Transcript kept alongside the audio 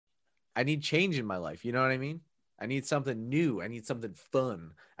need change in my life. You know what I mean? I need something new. I need something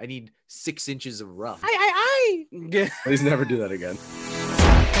fun. I need 6 inches of rough. Please never do that again.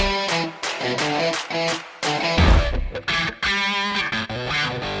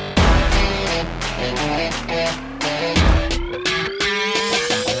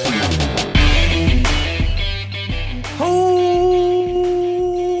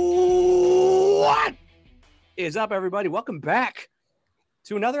 What is up, everybody? Welcome back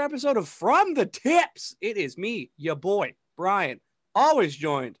to another episode of From the Tips. It is me, your boy, Brian, always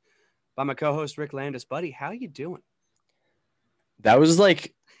joined by my co-host, Rick Landis. Buddy, how you doing? That was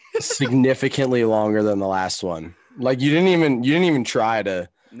like significantly longer than the last one. Like you didn't even try to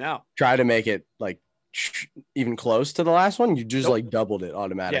make it like even close to the last one. You just like doubled it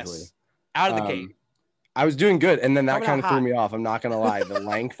automatically. Yes. Out of the gate. I was doing good, and then that Coming kind of out threw hot. me off. I'm not gonna lie. The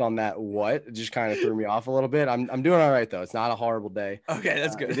length on that just kind of threw me off a little bit. I'm doing all right though. It's not a horrible day. Okay,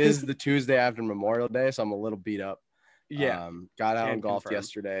 that's good. It is the Tuesday after Memorial Day, so I'm a little beat up. Yeah. Got out Can and golfed confirm.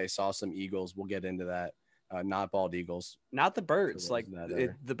 yesterday. Saw some eagles. We'll get into that. Not bald eagles. Not the birds, For like those that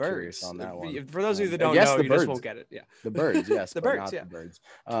are the curious birds. on that one. For those of you that don't yes, know, the you just birds. won't get it. Yeah. The birds, yes. The but birds, not yeah. the birds.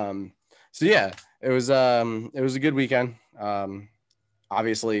 So yeah, it was a good weekend.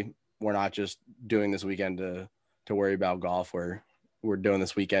 Obviously, we're not just doing this weekend to worry about golf. We're doing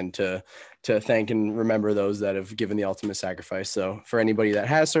this weekend to thank and remember those that have given the ultimate sacrifice. So for anybody that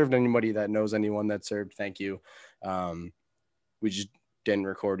has served, anybody that knows anyone that served, thank you. We just didn't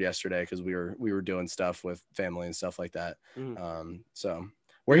record yesterday because we were doing stuff with family and stuff like that. So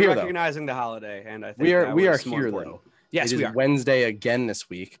we're here recognizing the holiday, and I think we are here important. though. Yes, it is we are. Wednesday again this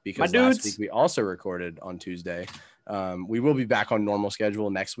week because My last dudes. week we also recorded on Tuesday. We will be back on normal schedule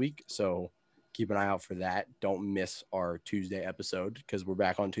next week, so keep an eye out for that. Don't miss our Tuesday episode because we're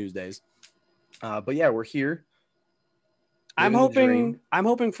back on Tuesdays. But yeah, we're here. I'm Living the dream.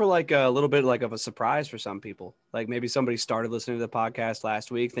 hoping for like a little bit like of a surprise for some people. Like maybe somebody started listening to the podcast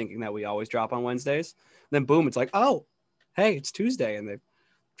last week thinking that we always drop on Wednesdays. Then boom, it's like, oh, hey, it's Tuesday, and they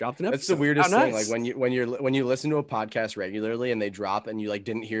dropped an episode. That's the weirdest How thing. nice. Like when you listen to a podcast regularly and they drop and you like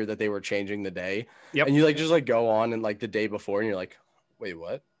didn't hear that they were changing the day. Yep. And you like just like go on and like the day before and you're like, wait,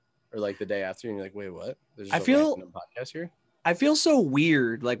 what? Or like the day after and you're like, wait, what? There's just a random podcast here. I feel so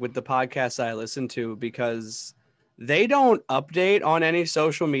weird like with the podcasts I listen to because they don't update on any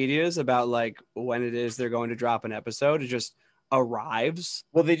social medias about like when it is they're going to drop an episode. It just arrives.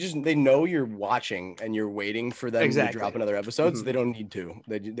 Well, they know you're watching and you're waiting for them to drop another episode, so they don't need to.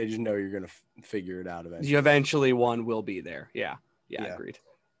 They just know you're gonna figure it out eventually. Eventually, one will be there. Yeah, agreed.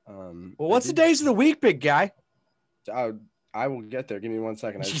 Well, What's the days of the week, big guy? I will get there. Give me 1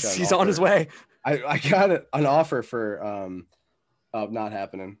 second. He's on his way. I got an offer for not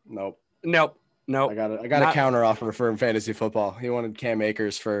happening. Nope. I got a counter offer for fantasy football. He wanted Cam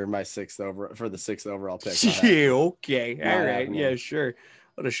Akers for the sixth overall pick. Yeah, okay. All right. happening. Yeah, sure.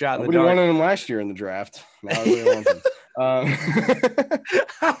 What a shot in the Nobody dark. wanted him last year in the draft. Now everybody wants him.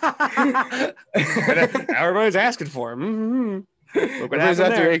 Everybody's asking for him. Everybody's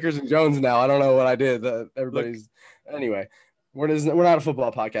after Akers and Jones now. I don't know what I did. Anyway. We're not a football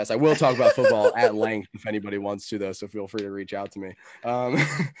podcast. I will talk about football at length if anybody wants to, though. So feel free to reach out to me. 2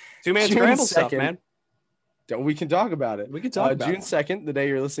 Man Skramble stuff, man. We can talk about it. We can talk about June it. 2nd, the day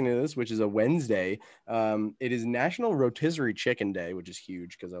you're listening to this, which is a Wednesday. It is National Rotisserie Chicken Day, which is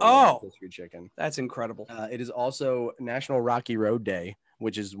huge because I love rotisserie chicken. That's incredible. It is also National Rocky Road Day,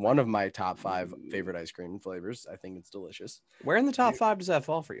 which is one of my top 5 favorite ice cream flavors. I think it's delicious. Where in the top 5 does that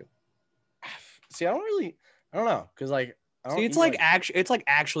fall for you? See, I don't know, because like. It's like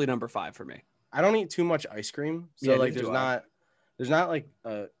actually number 5 for me. I don't eat too much ice cream, so Yeah, like neither there's not like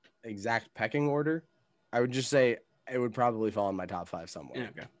a exact pecking order. I would just say it would probably fall in my top 5 somewhere. Yeah,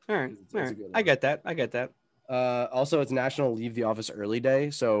 okay. All right. It's a good one. I get that. Also, it's National Leave the Office Early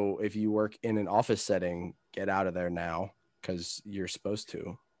Day, so if you work in an office setting, get out of there now because you're supposed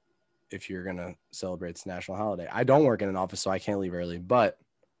to. If you're gonna celebrate this national holiday, I don't work in an office, so I can't leave early, but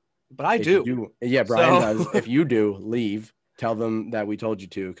I do. Yeah, Brian does. If you do, leave. Tell them that we told you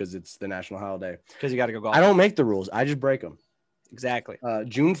to because it's the national holiday. Because you got to go golf. I don't make the rules. I just break them. Exactly.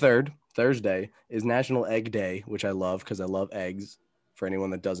 June 3rd, Thursday, is National Egg Day, which I love because I love eggs. For anyone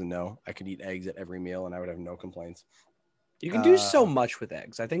that doesn't know, I could eat eggs at every meal and I would have no complaints. You can do so much with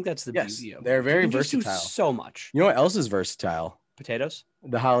eggs. I think that's the beauty of it. They're very you can versatile. Just do so much. You know what else is versatile? Potatoes.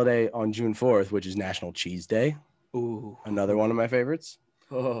 The holiday on June 4th, which is National Cheese Day. Ooh. Another one of my favorites.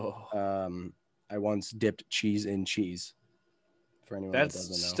 Oh. I once dipped cheese in cheese. For anyone that doesn't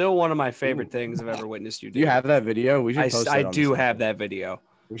know. That's still one of my favorite things I've ever witnessed you do. Do you have that video? We should post that I on do the have that video.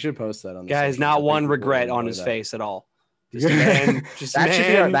 We should post that on the Guys, socials. not I think one people regret will on enjoy his that. face at all. Just a man. Just a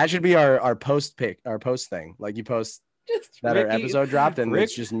man. That should be our post thing. Like you post Just that our Ricky- episode dropped, and Rick-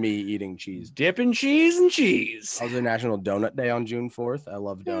 it's just me eating cheese. dipping cheese and cheese. Also, National Donut Day on June 4th. I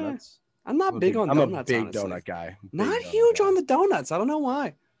love Yeah. donuts. I'm not big on I'm donuts. a big honestly. donut guy. Not huge on the donuts. I don't know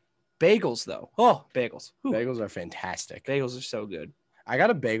why. Bagels though. Oh, bagels. Whew. Bagels are fantastic. Bagels are so good. I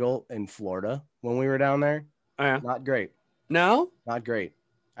got a bagel in Florida when we were down there. Oh, yeah. Not great. No, Not great.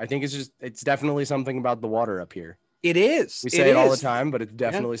 I think it's definitely something about the water up here. it is. We say it all the is. time, but it's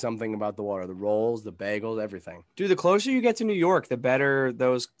definitely something about the water. The rolls, the bagels, everything. Dude, the closer you get to New York, the better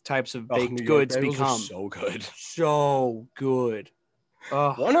those types of baked New York goods bagels are become. so good. So good.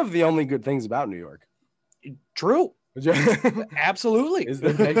 One of the only good things about New York True. is Absolutely.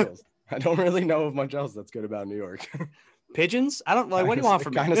 the bagels. I don't really know of much else that's good about New York. Pigeons? I don't like. What do you want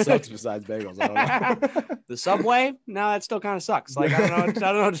from me? It kind of sucks besides bagels. I don't know. The subway? No, that still kind of sucks. Like I don't know. I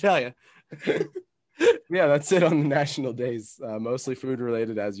don't know what to tell you. Yeah, that's it on the national days. Mostly food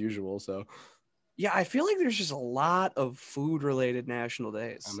related as usual. So Yeah, I feel like there's just a lot of food related national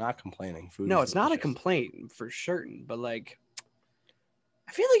days. I'm not complaining. Food No, is it's not a delicious. complaint for certain, but like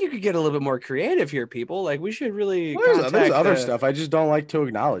I feel like you could get a little bit more creative here, people. Like we should really Well, there's contact other the- stuff. I just don't like to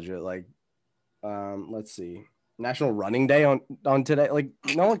acknowledge it. Like, let's see, National Running Day on today. Like,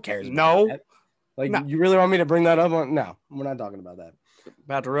 no one cares. About No. that. Like, No. you really want me to bring that up? No, we're not talking about that.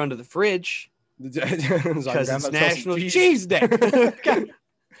 about to run to the fridge Because because it's National Cheese Day.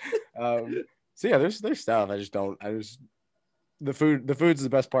 So yeah, there's stuff. The food's the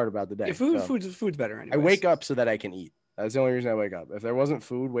best part about the day. Yeah, So food's better anyway. I wake up so that I can eat. That's the only reason I wake up. If there wasn't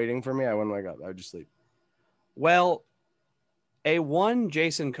food waiting for me, I wouldn't wake up. I would just sleep. Well,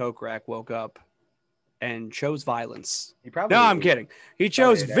 Jason Kokrak woke up and chose violence. He probably. No, I'm kidding. He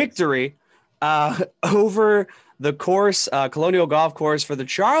chose ate eggs. victory over the course, Colonial Golf Course for the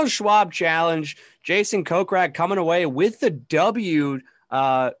Charles Schwab Challenge. Jason Kokrak coming away with the W,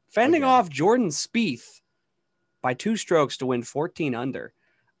 fending Again. off Jordan Spieth by 2 strokes to win 14 under.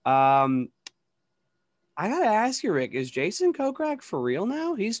 I gotta ask you, Rick, is Jason Kokrak for real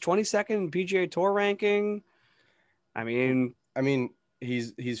now? He's 22nd in PGA Tour ranking. I mean,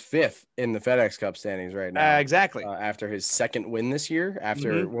 he's fifth in the FedEx Cup standings right now. exactly. After his second win this year,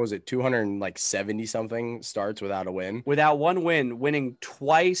 after what was it, 270 something starts without a win. Without one win, winning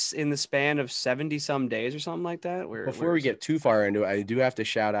twice in the span of 70 some days or something like that. Before we get too far into it, I do have to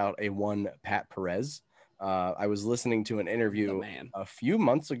shout out Pat Perez. I was listening to an interview a few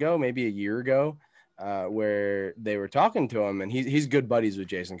months ago, maybe a year ago, where they were talking to him, and he's good buddies with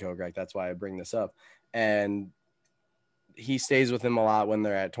Jason Kokrak. That's why I bring this up. And he stays with him a lot when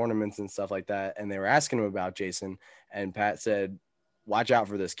they're at tournaments and stuff like that. And they were asking him about Jason, and Pat said, watch out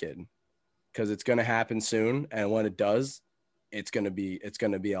for this kid, because it's going to happen soon. And when it does, it's going to be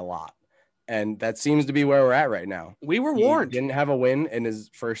a lot. And that seems to be where we're at right now. We were warned. He didn't have a win in his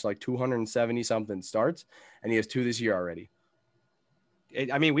first 270 something starts, and he has 2 this year already.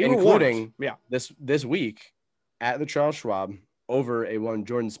 I mean, we were including warned. Yeah. this week at the Charles Schwab over a one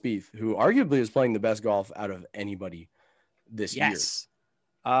Jordan Spieth, who arguably is playing the best golf out of anybody this year. Yes.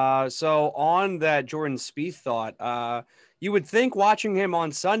 So on that Jordan Spieth thought, you would think watching him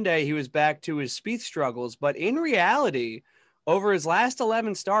on Sunday, he was back to his Spieth struggles, but in reality, over his last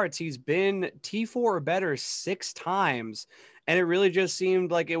 11 starts, he's been T4 or better 6 times. And it really just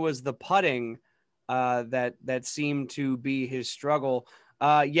seemed like it was the putting that seemed to be his struggle.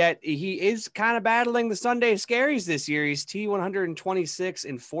 Yet he is kind of battling the Sunday scaries this year. He's T126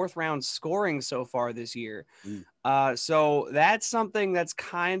 in 4th round scoring so far this year. So that's something that's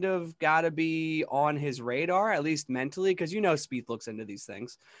kind of got to be on his radar, at least mentally, because Spieth looks into these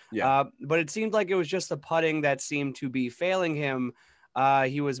things. Yeah. But it seemed like it was just the putting that seemed to be failing him.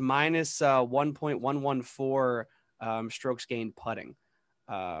 He was minus 1.114 strokes gained putting.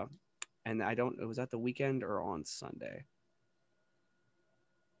 And was that the weekend or on Sunday?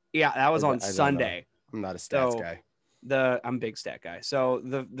 Yeah, that was on Sunday. I'm not a stats guy. I'm a big stat guy. So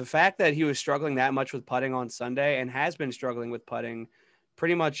the fact that he was struggling that much with putting on Sunday and has been struggling with putting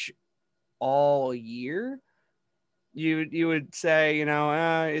pretty much all year, you would say,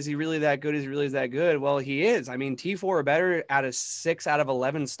 is he really that good? Is he really that good? Well, he is. I mean, T4 or better out of 6 out of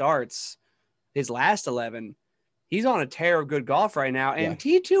 11 starts, his last 11. He's on a tear of good golf right now, and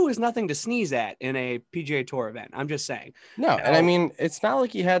T2 is nothing to sneeze at in a PGA Tour event. I'm just saying. No, and I mean, it's not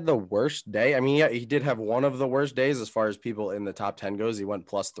like he had the worst day. I mean, yeah, he did have one of the worst days as far as people in the top 10 goes. He went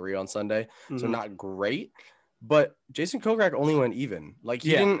 +3 on Sunday, so not great. But Jason Kokrak only went even. Like,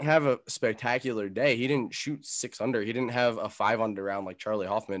 he didn't have a spectacular day. He didn't shoot 6 under. He didn't have a 5 under round like Charlie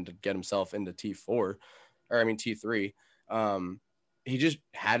Hoffman to get himself into T3. he just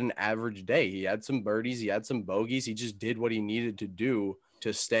had an average day. He had some birdies, he had some bogeys. He just did what he needed to do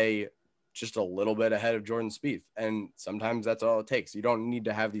to stay just a little bit ahead of Jordan Spieth. And sometimes that's all it takes. You don't need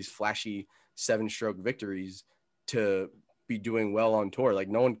to have these flashy 7-stroke victories to be doing well on tour. Like,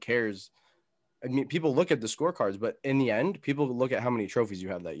 no one cares. I mean, people look at the scorecards, but in the end, people look at how many trophies you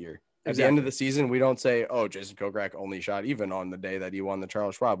have that year. At the end of the season, we don't say, oh, Jason Kokrak only shot even on the day that he won the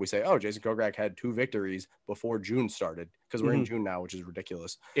Charles Schwab. We say, oh, Jason Kokrak had 2 victories before June started, because we're in June now, which is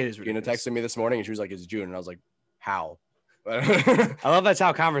ridiculous. It is ridiculous. Gina texted me this morning and she was like, it's June. And I was like, how? I love that's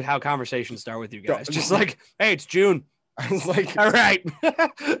how conversations start with you guys. Just like, hey, it's June. I was like, all right.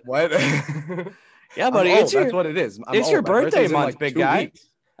 What? Yeah, buddy. That's what it is. It's your birthday month, big guy. Weeks.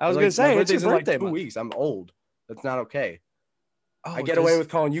 I was going to say, it's your birthday month. 2 weeks. I'm old. That's not okay. Oh, I get away with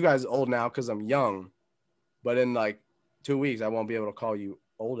calling you guys old now because I'm young, but in like 2 weeks, I won't be able to call you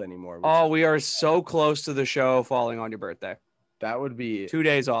old anymore. Oh, we are so close to the show falling on your birthday. That would be 2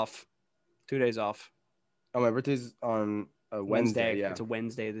 days off. 2 days off. Oh, my birthday's on a Wednesday. Yeah, it's a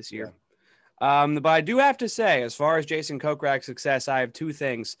Wednesday this year. Yeah. But I do have to say, as far as Jason Kokrak's success, I have 2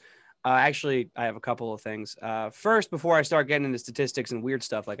 things. Actually, I have a couple of things. First, before I start getting into statistics and weird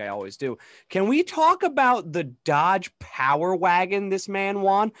stuff like I always do, can we talk about the Dodge Power Wagon this man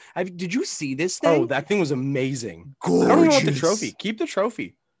won? Did you see this thing? Oh, that thing was amazing. Gorgeous. I don't even want the trophy. Keep the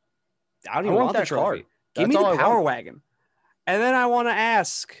trophy. I don't even want the trophy. Give me the Power Wagon. And then I want to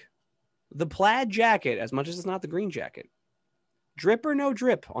ask, the Plaid jacket, as much as it's not the green jacket, drip or no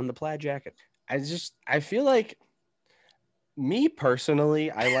drip on the Plaid jacket? I feel like me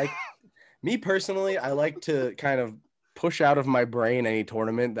personally, I like to kind of push out of my brain any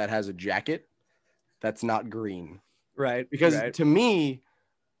tournament that has a jacket that's not green. Right. Because to me,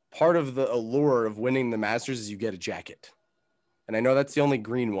 part of the allure of winning the Masters is you get a jacket. And I know that's the only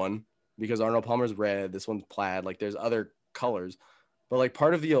green one because Arnold Palmer's red, this one's plaid, like there's other colors. But like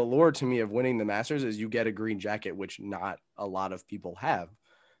part of the allure to me of winning the Masters is you get a green jacket, which not a lot of people have.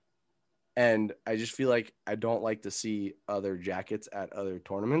 And I just feel like I don't like to see other jackets at other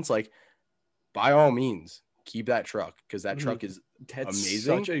tournaments. Like, by all means, keep that truck because that truck is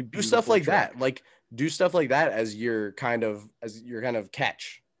amazing. Do stuff like that. Like, do stuff like that as your kind of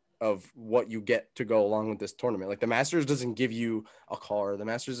catch of what you get to go along with this tournament. Like, the Masters doesn't give you a car. The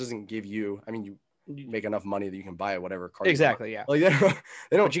Masters doesn't give you. I mean, you make enough money that you can buy whatever car. Exactly. Yeah. Like they don't.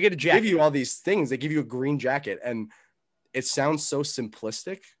 But you get a jacket. Give you all these things. They give you a green jacket, and it sounds so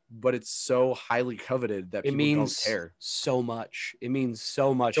simplistic, but it's so highly coveted that people don't care so much. It means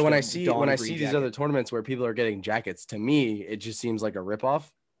so much. So when I see these other tournaments where people are getting jackets, to me, it just seems like a ripoff.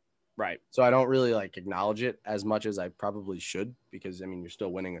 Right. So I don't really like acknowledge it as much as I probably should, because I mean, you're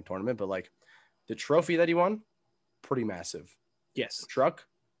still winning a tournament, but like the trophy that he won, pretty massive. Yes. The truck,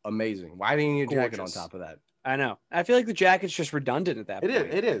 amazing. Why didn't you need a jacket on top of that? I know. I feel like the jacket's just redundant at that point.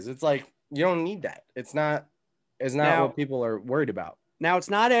 It is. It's like, you don't need that. It's not what people are worried about. Now, it's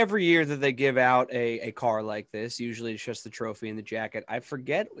not every year that they give out a car like this. Usually it's just the trophy and the jacket. I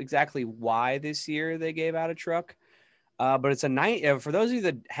forget exactly why this year they gave out a truck. But it's for those of you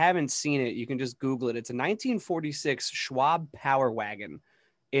that haven't seen it, you can just Google it. It's a 1946 Schwab Power Wagon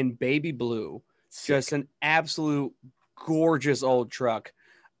in baby blue. Sick. Just an absolute gorgeous old truck.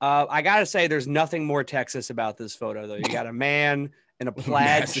 I got to say, there's nothing more Texas about this photo, though. You got a man in a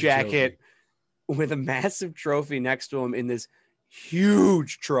plaid jacket with a massive trophy next to him in this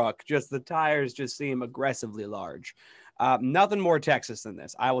huge truck. Just the tires just seem aggressively large. Nothing more Texas than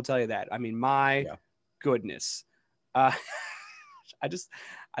this. I will tell you that. I mean, my goodness. I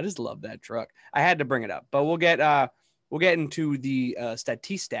just love that truck. I had to bring it up, but we'll get into the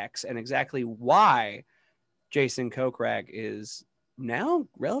statistics and exactly why Jason Kokrak is now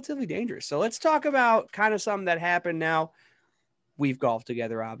relatively dangerous. So let's talk about kind of something that happened now. We've golfed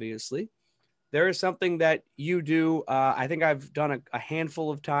together, obviously. There is something that you do. I think I've done a handful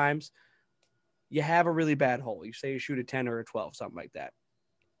of times. You have a really bad hole. You say you shoot a 10 or a 12, something like that.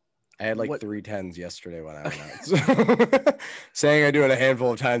 I had like 3 10s yesterday when I went out. So saying I do it a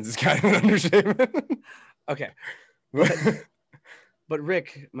handful of times is kind of an understatement. Okay. But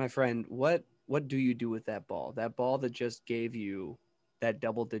Rick, my friend, what do you do with that ball? That ball that just gave you that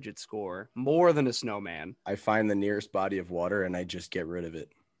double-digit score, more than a snowman. I find the nearest body of water and I just get rid of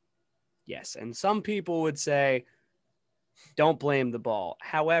it. Yes, and some people would say, don't blame the ball.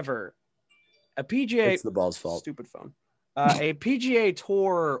 However, a PGA... It's the ball's fault. Stupid phone. A PGA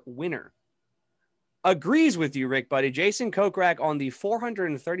Tour winner agrees with you, Rick, buddy. Jason Kokrak on the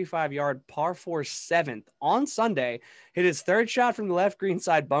 435-yard par 4 7th on Sunday hit his third shot from the left green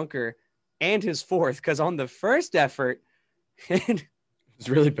side bunker and his fourth, because on the first effort... It's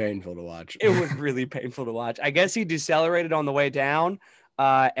really painful to watch. It was really painful to watch. I guess he decelerated on the way down,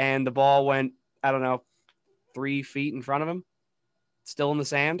 and the ball went, I don't know, 3 feet in front of him, still in the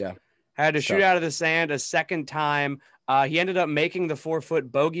sand. Yeah. Had to It's shoot tough. out of the sand a second time. He ended up making the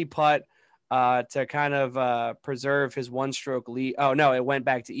 4-foot bogey putt to kind of preserve his 1-stroke lead. Oh, no, it went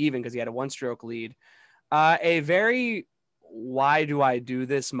back to even because he had a 1-stroke lead. A very why do I do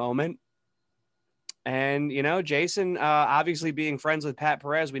this moment. And, you know, Jason, obviously being friends with Pat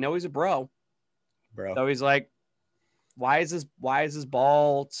Perez, we know he's a bro. So he's like, why is this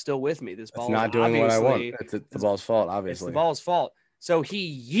ball still with me? This ball It's not doing what I want. It's the ball's fault, obviously. It's the ball's fault. So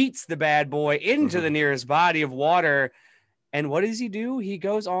he yeets the bad boy into the nearest body of water. And what does he do? He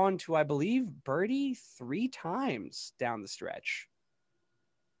goes on to, I believe, birdie 3 times down the stretch.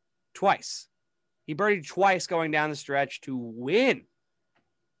 Twice. He birdied twice going down the stretch to win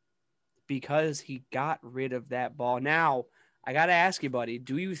because he got rid of that ball. Now, I got to ask you, buddy,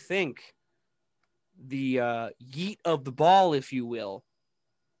 do you think the yeet of the ball, if you will,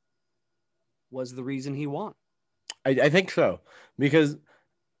 was the reason he won? I think so, because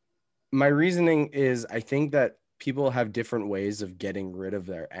my reasoning is I think that people have different ways of getting rid of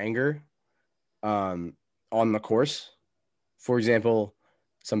their anger on the course. For example,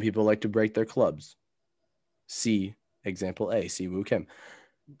 some people like to break their clubs. See example A, see Woo Kim.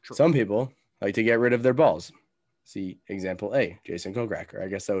 True. Some people like to get rid of their balls. See example A, Jason Kokrak, or I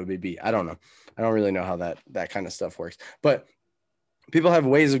guess that would be B. I don't know. I don't really know how that kind of stuff works. But people have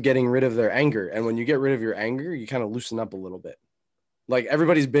ways of getting rid of their anger. And when you get rid of your anger, you kind of loosen up a little bit. Like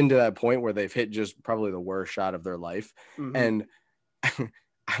everybody's been to that point where they've hit just probably the worst shot of their life. Mhm. And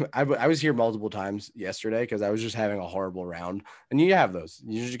I was here multiple times yesterday because I was just having a horrible round. And you have those.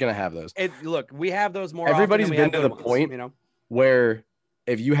 You're just going to have those. Look, we have those more. Everybody's often than we been have to the good ones, point, you know, where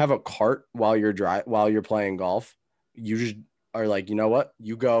if you have a cart while you're playing golf, you just are like, you know what?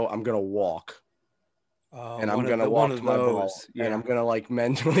 You go, I'm going to walk. And I'm going to walk to my ball. Yeah. And I'm going to like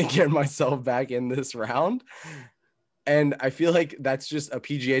mentally get myself back in this round. And I feel like that's just a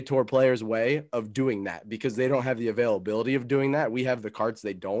PGA Tour player's way of doing that because they don't have the availability of doing that. We have the carts,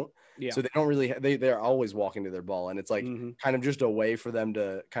 they don't. Yeah. So they don't really, they're always walking to their ball. And it's like kind of just a way for them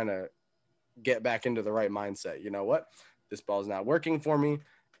to kind of get back into the right mindset. You know what? This ball's not working for me.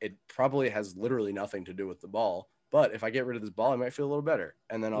 It probably has literally nothing to do with the ball. But if I get rid of this ball, I might feel a little better.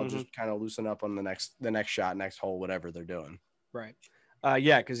 And then I'll just kind of loosen up on the next shot, next hole, whatever they're doing. Right.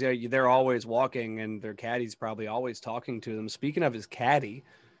 Yeah, because they're always walking and their caddy's probably always talking to them. Speaking of his caddy's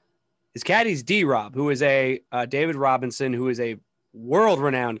D-Rob, who is a David Robinson, who is a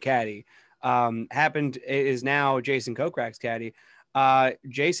world-renowned caddy, is now Jason Kokrak's caddy.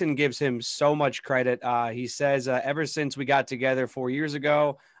 Jason gives him so much credit. He says, ever since we got together 4 years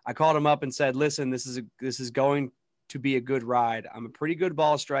ago, I called him up and said, listen, this is going to be a good ride. I'm a pretty good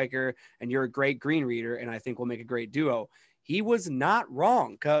ball striker and you're a great green reader. And I think we'll make a great duo. He was not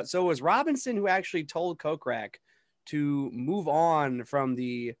wrong. So it was Robinson who actually told Kokrak to move on from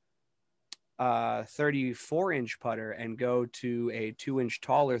the 34-inch putter and go to a 2-inch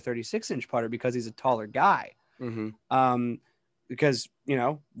taller 36-inch putter because he's a taller guy. Because, you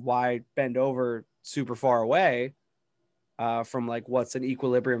know, why bend over super far away from like what's an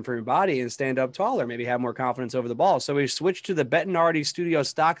equilibrium for your body and stand up taller, maybe have more confidence over the ball. So we switched to the Bettinardi Studio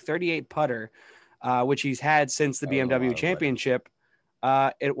Stock 38 putter, which he's had since the BMW Championship.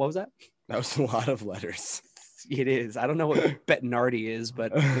 What was that? That was a lot of letters. It is. I don't know what Bettinardi is,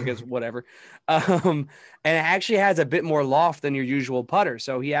 but I guess whatever. And it actually has a bit more loft than your usual putter.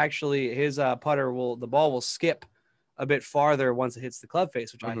 So his putter the ball will skip a bit farther once it hits the club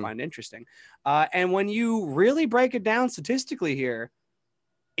face, which I find interesting. And when you really break it down statistically here,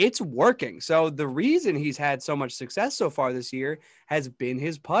 it's working. So the reason he's had so much success so far this year has been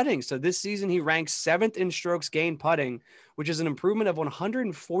his putting. So this season, he ranks 7th in strokes gained putting, which is an improvement of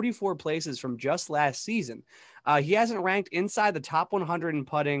 144 places from just last season. He hasn't ranked inside the top 100 in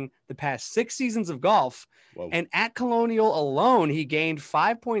putting the past 6 seasons of golf. Whoa. And at Colonial alone, he gained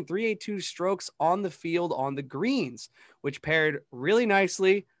 5.382 strokes on the field on the greens, which paired really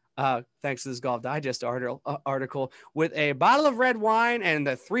nicely, thanks to this Golf Digest article, with a bottle of red wine and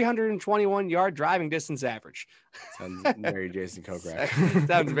the 321-yard driving distance average. Sounds very Jason Kokrak.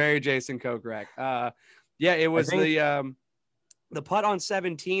 Sounds very Jason Kokrak. Yeah, it was the putt on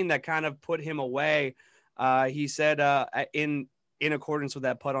 17 that kind of put him away. He said in accordance with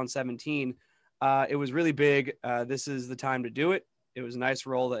that putt on 17, it was really big. This is the time to do it. It was a nice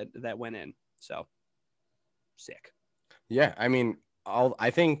roll that went in. So sick. Yeah, I mean,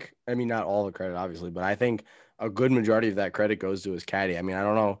 not all the credit, obviously, but I think a good majority of that credit goes to his caddy. I mean, I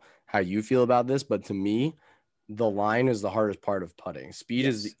don't know how you feel about this, but to me, the line is the hardest part of putting. Speed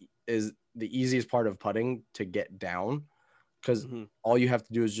Yes. is the easiest part of putting to get down, because Mhm. all you have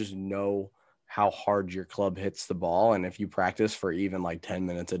to do is just know how hard your club hits the ball. And if you practice for even like 10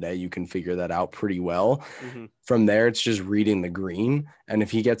 minutes a day, you can figure that out pretty well. Mhm. From there, it's just reading the green. And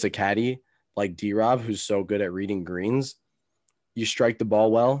if he gets a caddy like D-Rob, who's so good at reading greens, you strike the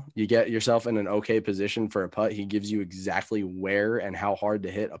ball well, you get yourself in an okay position for a putt. He gives you exactly where and how hard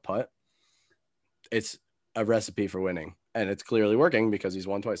to hit a putt. It's a recipe for winning, and it's clearly working because he's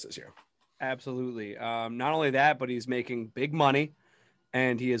won twice this year. Absolutely. Not only that, but he's making big money,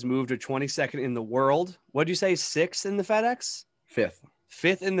 and he has moved to 22nd in the world. What'd you say? 6th in the FedEx? Fifth.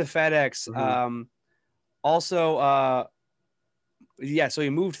 5th in the FedEx. Mhm. Also, yeah, so he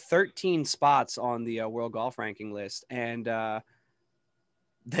moved 13 spots on the world golf ranking list, and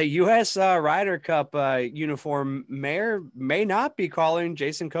the U.S. Ryder Cup uniform may not be calling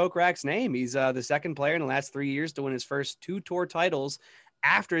Jason Kokrak's name. He's the second player in the last 3 years to win his first 2 tour titles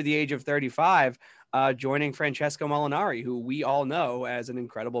after the age of 35, joining Francesco Molinari, who we all know as an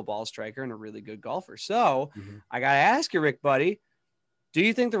incredible ball striker and a really good golfer. So I got to ask you, Rick, buddy, do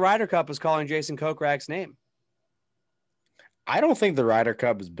you think the Ryder Cup is calling Jason Kokrak's name? I don't think the Ryder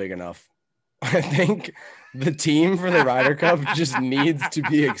Cup is big enough. I think the team for the Ryder Cup just needs to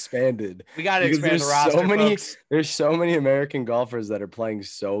be expanded. We got to Because expand the there's roster, so many, folks. there's so many American golfers that are playing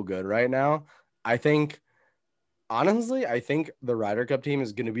so good right now. I think, honestly, I think the Ryder Cup team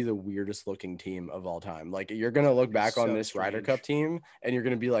is going to be the weirdest looking team of all time. Like, you're going to look back on So this Ryder strange. Cup team and you're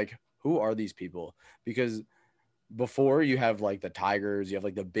going to be like, who are these people? Because before you have like the Tigers, you have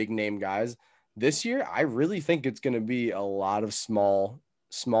like the big name guys. This year, I really think it's going to be a lot of small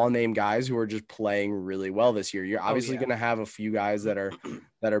name guys who are just playing really well this year. You're obviously going to have a few guys that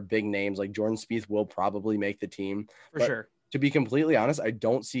are big names. Like Jordan Spieth will probably make the team. For sure. To be completely honest, I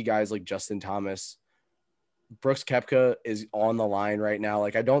don't see guys like Justin Thomas. Brooks Koepka is on the line right now.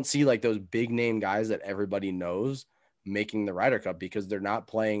 Like, I don't see like those big name guys that everybody knows making the Ryder Cup because they're not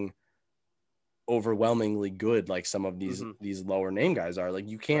playing overwhelmingly good like some of these lower name guys are. Like,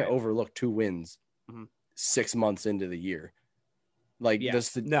 you can't overlook 2 wins 6 months into the year. Like,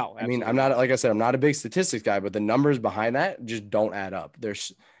 no, I mean, I'm not, like I said, I'm not a big statistics guy, but the numbers behind that just don't add up.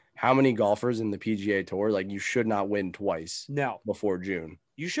 There's how many golfers in the PGA Tour? Like, you should not win twice before June.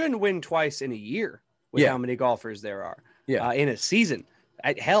 You shouldn't win twice in a year with how many golfers there are in a season.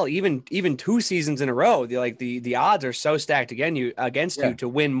 Hell, even 2 seasons in a row, the odds are so stacked against you to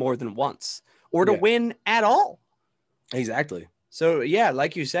win more than once or to win at all. Exactly. So, yeah,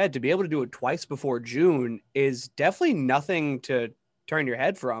 like you said, to be able to do it twice before June is definitely nothing to turn your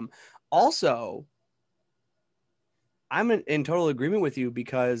head from. Also, I'm in total agreement with you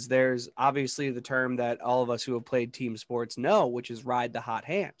because there's obviously the term that all of us who have played team sports know, which is ride the hot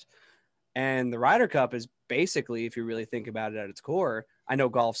hand. And the Ryder Cup is basically, if you really think about it at its core, I know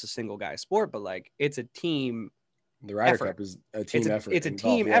golf's a single guy sport, but like it's a team. The Ryder Cup is a team effort. It's a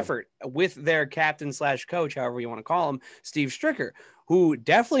team effort with their captain / coach, however you want to call him, Steve Stricker, who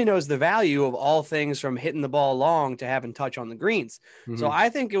definitely knows the value of all things from hitting the ball long to having touch on the greens. So I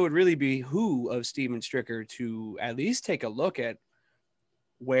think it would really behoove of Steven Stricker to at least take a look at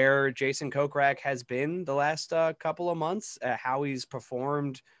where Jason Kokrak has been the last couple of months, how he's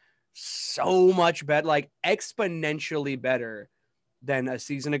performed so much better, like exponentially better than a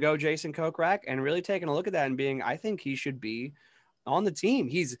season ago, Jason Kokrak, and really taking a look at that and being, I think he should be on the team.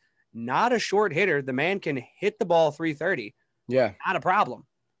 He's not a short hitter. The man can hit the ball 330. Yeah. Not a problem.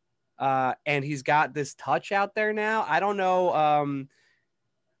 And he's got this touch out there now. I don't know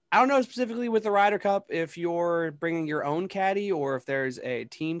specifically with the Ryder Cup if you're bringing your own caddy or if there's a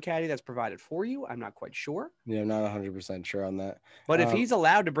team caddy that's provided for you. I'm not quite sure. Yeah, I'm not 100% sure on that. But if he's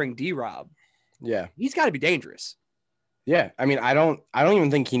allowed to bring D-Rob, he's got to be dangerous. Yeah, I mean, I don't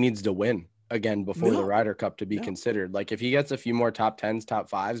even think he needs to win again before the Ryder Cup to be considered. Like, if he gets a few more top 10s, top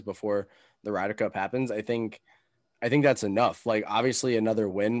 5s before the Ryder Cup happens, I think that's enough. Like, obviously, another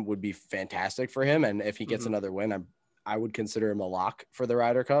win would be fantastic for him, and if he gets another win, I would consider him a lock for the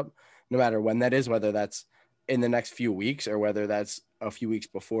Ryder Cup, no matter when that is, whether that's in the next few weeks or whether that's a few weeks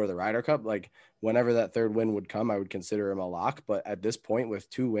before the Ryder Cup. Like, whenever that third win would come, I would consider him a lock. But at this point, with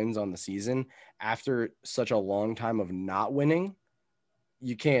 2 wins on the season, after such a long time of not winning,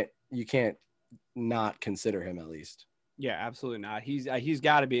 you can't not consider him at least. Yeah, absolutely not. He's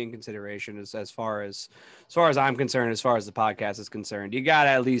got to be in consideration as far as I'm concerned, as far as the podcast is concerned. You got to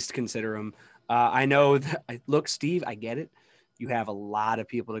at least consider him. I know that, look, Steve, I get it. You have a lot of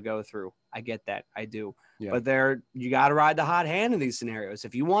people to go through. I get that. I do. Yeah. But you got to ride the hot hand in these scenarios.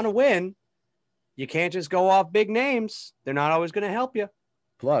 If you want to win, you can't just go off big names. They're not always going to help you.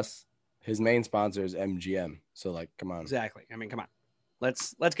 Plus, His main sponsor is MGM. So like, come on. Exactly. I mean, come on.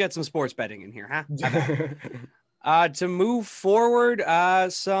 Let's get some sports betting in here, huh? To move forward,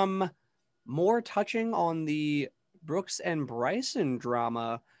 some more touching on the Brooks and Bryson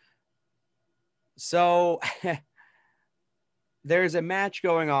drama. So there's a match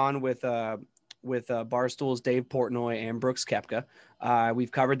going on with Barstool's Dave Portnoy and Brooks Koepka.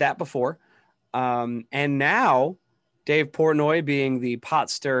 We've covered that before. And now Dave Portnoy, being the pot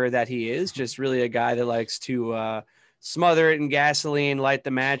stirrer that he is, just really a guy that likes to smother it in gasoline, light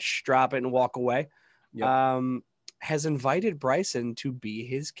the match, drop it, and walk away, has invited Bryson to be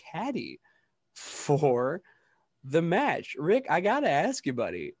his caddy for the match. Rick, I got to ask you,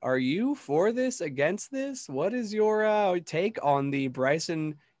 buddy, are you for this, against this? What is your take on the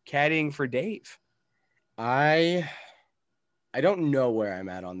Bryson caddying for Dave? I don't know where I'm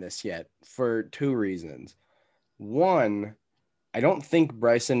at on this yet for two reasons. One, I don't think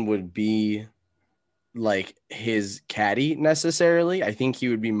Bryson would be like his caddy necessarily. I think he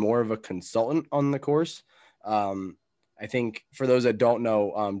would be more of a consultant on the course. I think for those that don't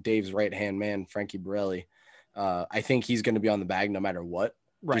know, Dave's right-hand man, Frankie Borelli, I think he's going to be on the bag no matter what,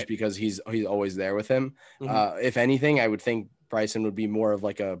 just because he's always there with him. Mm-hmm. If anything, I would think Bryson would be more of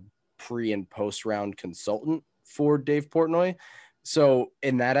like a pre and post round consultant for Dave Portnoy. So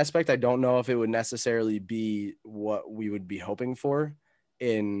in that aspect, I don't know if it would necessarily be what we would be hoping for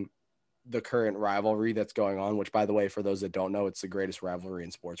in the current rivalry that's going on, which, by the way, for those that don't know, it's the greatest rivalry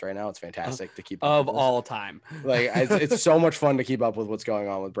in sports right now. It's fantastic to keep up of all time. Like it's so much fun to keep up with what's going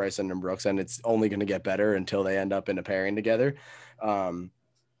on with Bryson and Brooks, and it's only going to get better until they end up in a pairing together.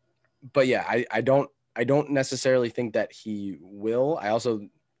 But yeah, I don't necessarily think that he will. I also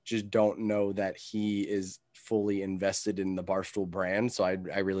just don't know that he is fully invested in the Barstool brand. So I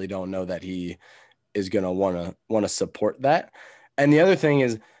really don't know that he is going to want to support that. And the other thing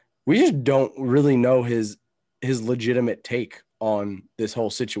is, we just don't really know his legitimate take on this whole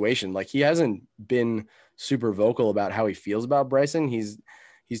situation. Like, he hasn't been super vocal about how he feels about Bryson. He's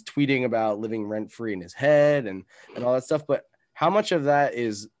tweeting about living rent free in his head and all that stuff. But how much of that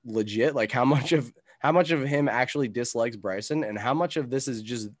is legit? Like, how much of him actually dislikes Bryson, and how much of this is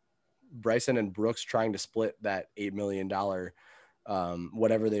just Bryson and Brooks trying to split that $8 million,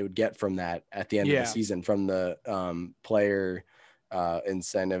 whatever they would get from that at the end of the season from the player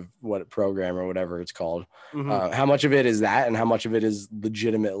incentive program or whatever it's called. Mm-hmm. How much of it is that, and how much of it is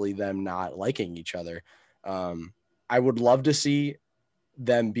legitimately them not liking each other? I would love to see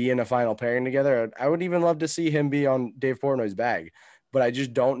them be in a final pairing together. I would even love to see him be on Dave Portnoy's bag, but I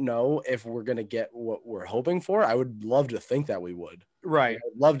just don't know if we're going to get what we're hoping for. I would love to think that we would. Right.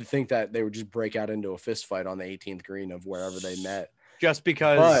 I'd love to think that they would just break out into a fist fight on the 18th green of wherever they met. Just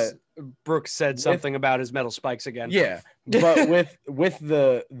because Brooks said something about his metal spikes again. Yeah. But with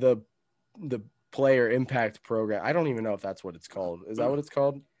the player impact program, I don't even know if that's what it's called. Is that what it's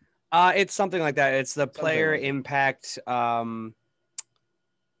called? It's something like that. It's the player impact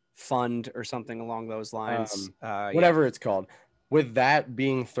fund or something along those lines. Whatever it's called. With that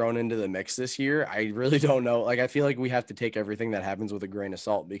being thrown into the mix this year, I really don't know. Like, I feel like we have to take everything that happens with a grain of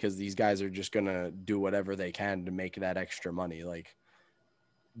salt, because these guys are just going to do whatever they can to make that extra money. Like,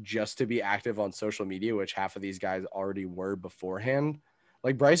 just to be active on social media, which half of these guys already were beforehand.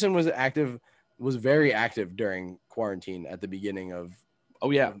 Like, Bryson was very active during quarantine at the beginning of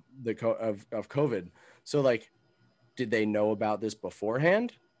COVID. So, like, did they know about this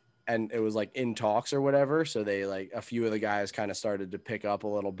beforehand? And it was like in talks or whatever. So they, like, a few of the guys kind of started to pick up a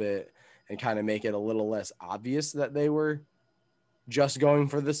little bit and kind of make it a little less obvious that they were just going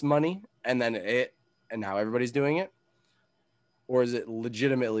for this money. And now everybody's doing it. Or is it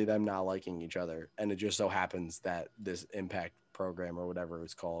legitimately them not liking each other? And it just so happens that this impact program or whatever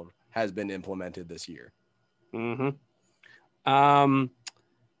it's called has been implemented this year. Mm-hmm.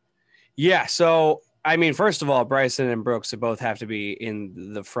 Yeah. So, I mean, first of all, Bryson and Brooks both have to be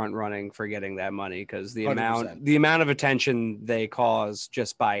in the front running for getting that money, because the 100%. amount of attention they cause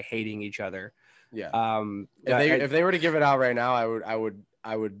just by hating each other. Yeah. If they were to give it out right now, I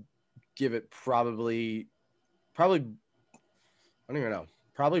would give it probably I don't even know.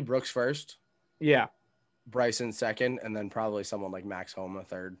 Probably Brooks first. Yeah. Bryson second, and then probably someone like Max Homa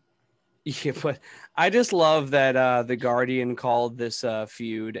third. Yeah, but I just love that the Guardian called this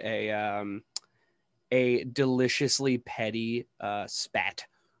feud a deliciously petty spat,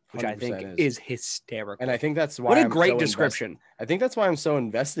 which I think is hysterical. And I think that's why what a great description. I think that's why I'm so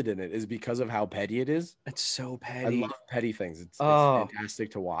invested in it, is because of how petty it is. It's so petty. I love petty things. It's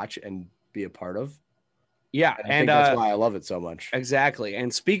fantastic to watch and be a part of. Yeah, and I think that's why I love it so much. Exactly.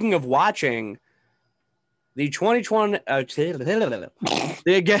 And speaking of watching, The 2020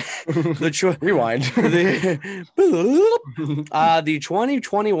 Rewind. The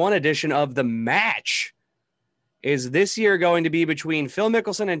 2021 edition of the match is this year going to be between Phil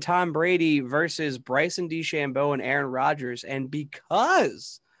Mickelson and Tom Brady versus Bryson DeChambeau and Aaron Rodgers. And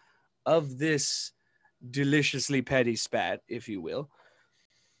because of this deliciously petty spat, if you will,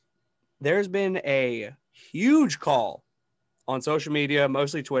 there's been a huge call on social media,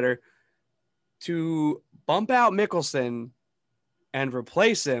 mostly Twitter, to bump out Mickelson and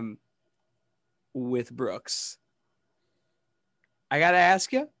replace him with Brooks. I got to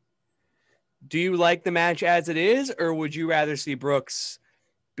ask you, do you like the match as it is, or would you rather see Brooks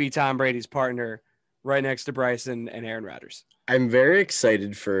be Tom Brady's partner right next to Bryson and Aaron Rodgers? I'm very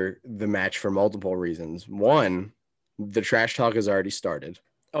excited for the match for multiple reasons. One, the trash talk has already started.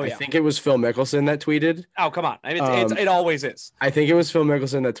 Oh, yeah. I think it was Phil Mickelson that tweeted. Oh, come on. I mean, it always is. I think it was Phil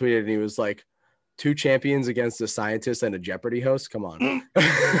Mickelson that tweeted, and he was like, 2 champions against a scientist and a Jeopardy host. Come on.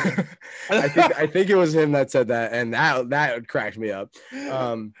 I think it was him that said that, and that cracked me up.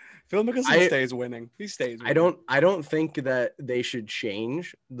 Phil Mickelson stays winning. He stays winning. I don't think that they should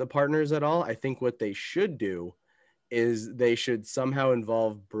change the partners at all. I think what they should do is they should somehow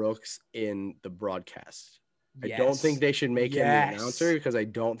involve Brooks in the broadcast. Yes. I don't think they should make him the announcer, because I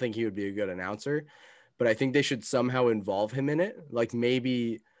don't think he would be a good announcer, but I think they should somehow involve him in it. Like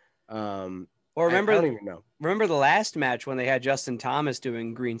maybe or remember, I don't even know. Remember the last match when they had Justin Thomas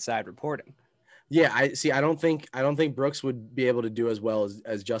doing greenside reporting? Yeah, I don't think Brooks would be able to do as well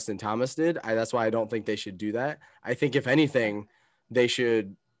as Justin Thomas did. That's why I don't think they should do that. I think if anything, they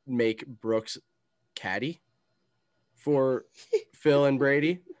should make Brooks caddy for Phil and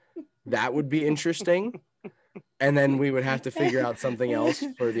Brady. That would be interesting. And then we would have to figure out something else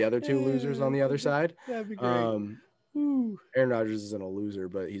for the other 2 losers on the other side. That'd be great. Aaron Rodgers isn't a loser,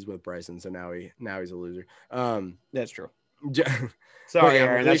 but he's with Bryson, so now he's a loser. That's true. Sorry,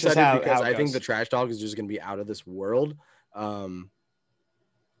 Aaron. Really that's just how I think the trash talk is just going to be out of this world. I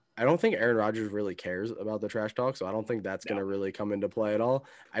don't think Aaron Rodgers really cares about the trash talk, so I don't think that's going to really come into play at all.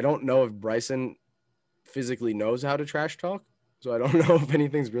 I don't know if Bryson physically knows how to trash talk, so I don't know if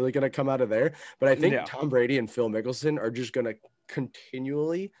anything's really going to come out of there. But I think Tom Brady and Phil Mickelson are just going to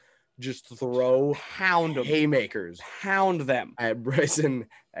continually just throw haymakers, hound them at Bryson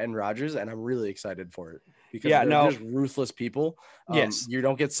and Rodgers, and I'm really excited for it because they're just ruthless people. Yes, you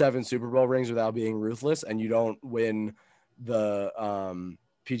don't get 7 Super Bowl rings without being ruthless, and you don't win the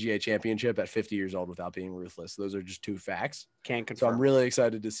PGA Championship at 50 years old without being ruthless. Those are just 2 facts. Can't confirm. So I'm really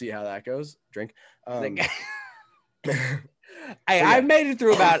excited to see how that goes. Drink. I made it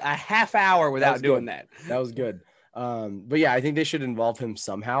through about a half hour without doing that. That was good. But yeah, I think they should involve him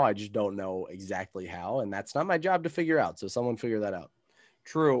somehow. I just don't know exactly how, and that's not my job to figure out. So someone figure that out.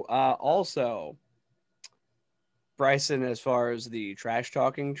 True. Also, Bryson, as far as the trash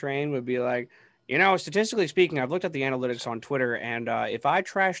talking train, would be like, statistically speaking, I've looked at the analytics on Twitter, and if I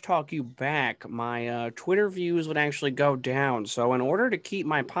trash talk you back, my Twitter views would actually go down. So in order to keep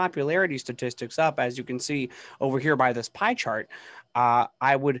my popularity statistics up, as you can see over here by this pie chart,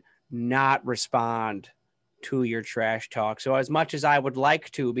 I would not respond to your trash talk. So as much as I would like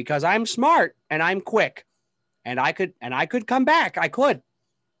to, because I'm smart and I'm quick, and I could come back. I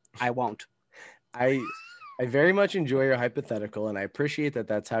won't. I very much enjoy your hypothetical, and I appreciate that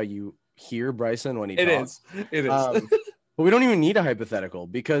that's how you hear Bryson when he talks. It is. But we don't even need a hypothetical,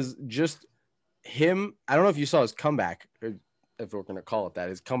 because just him, I don't know if you saw his comeback, or if we're going to call it that,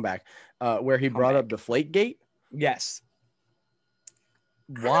 his comeback, where he brought up Deflategate. Yes.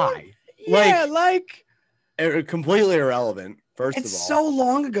 Why? Completely irrelevant. First of all, it's so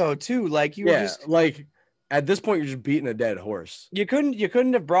long ago too. Like you were just like at this point, you're just beating a dead horse. You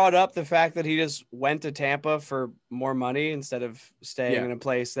couldn't have brought up the fact that he just went to Tampa for more money instead of staying in a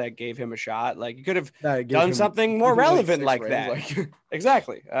place that gave him a shot. Like you could have done something more relevant like that.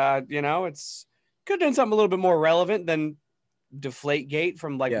 Exactly. It's could have done something a little bit more relevant than Deflategate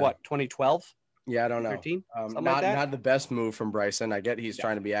from 2012. Yeah, I don't know. 13, not the best move from Bryson. I get he's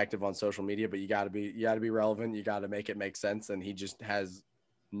trying to be active on social media, but you got to be relevant. You got to make it make sense, and he just has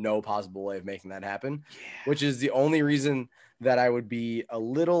no possible way of making that happen, which is the only reason that I would be a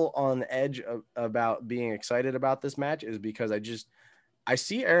little on edge about being excited about this match, is because I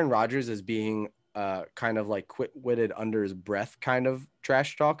see Aaron Rodgers as being kind of like quick-witted, under his breath kind of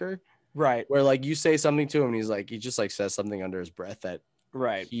trash talker, right? Where like you say something to him, and he just like says something under his breath that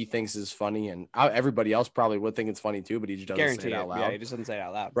he thinks is funny, and everybody else probably would think it's funny too, but he just doesn't say it out loud. Yeah, he just doesn't say it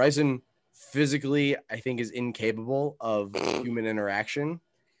out loud. Bryson physically, I think, is incapable of human interaction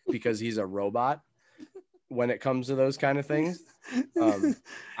because he's a robot. when it comes to those kind of things. You're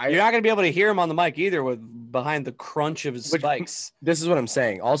not gonna be able to hear him on the mic either, with behind the crunch of his spikes. This is what I'm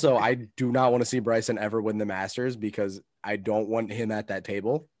saying. Also, I do not want to see Bryson ever win the Masters because I don't want him at that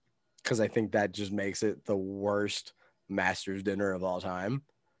table, because I think that just makes it the worst Masters dinner of all time.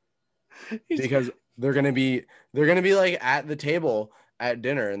 Because they're gonna be like at the table at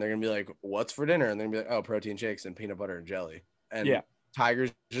dinner, and they're gonna be like, "What's for dinner?" And they're gonna be like, "Oh, protein shakes and peanut butter and jelly." And yeah,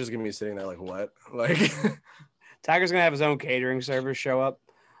 Tiger's just gonna be sitting there like, "What?" Like, Tiger's gonna have his own catering service show up.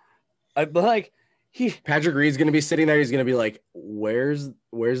 But like, Patrick Reed's gonna be sitting there. He's gonna be like, "Where's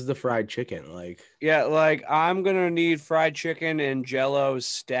the fried chicken?" Like, yeah, like, I'm gonna need fried chicken and Jello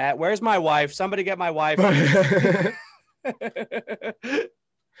stat. Where's my wife? Somebody get my wife.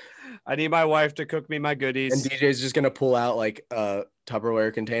 I need my wife to cook me my goodies. And DJ's just gonna pull out like a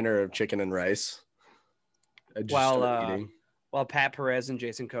Tupperware container of chicken and rice. While Pat Perez and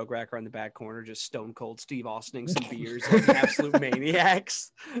Jason Kokrak are in the back corner, just stone cold Steve Austining some beers like absolute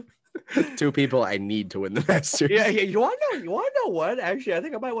maniacs. 2 people I need to win the Masters. Yeah. You want to know what? Actually, I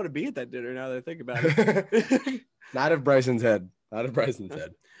think I might want to be at that dinner now that I think about it. Not if Bryson's head.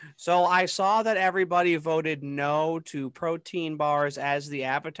 So I saw that everybody voted no to protein bars as the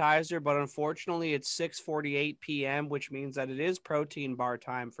appetizer, but unfortunately it's 6:48 p.m., which means that it is protein bar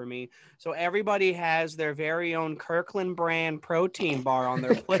time for me. So everybody has their very own Kirkland brand protein bar on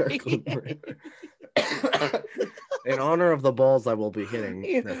their plate. In honor of the balls I will be hitting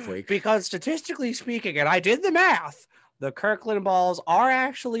this week. Because statistically speaking, and I did the math, the Kirkland balls are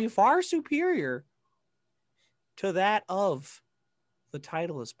actually far superior to that of the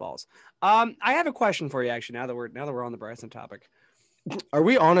Titleist balls. I have a question for you, actually, now that we're on the Bryson topic. Are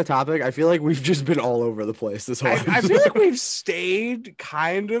we on a topic? I feel like we've just been all over the place this whole I feel like we've stayed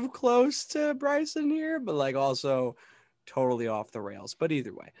kind of close to Bryson here, but like also totally off the rails. But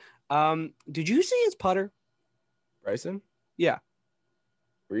either way, did you see his putter? Bryson? Yeah.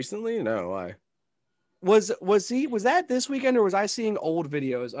 Recently? No, why? Was that this weekend, or was I seeing old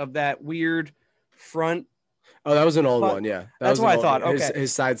videos of that weird front? Oh, that was an old one. Yeah. That's what I thought. Okay.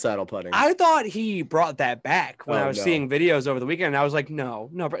 His side saddle putting. I thought he brought that back when I was seeing videos over the weekend. And I was like, no,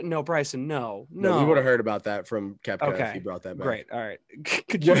 Bryson, no. We would have heard about that from Kepka if he brought that back. Great. All right.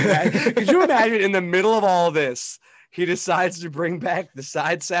 Could you imagine in the middle of all this, he decides to bring back the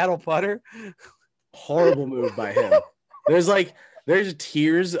side saddle putter? Horrible move by him. There's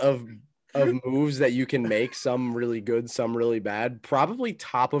tiers of moves that you can make, some really good, some really bad. Probably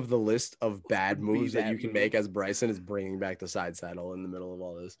top of the list of bad moves that you can make as Bryson is bringing back the side saddle in the middle of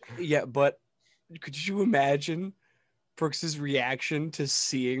all this. Yeah, but could you imagine Brooks's reaction to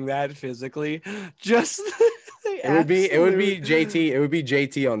seeing that physically? Just it would be JT. It would be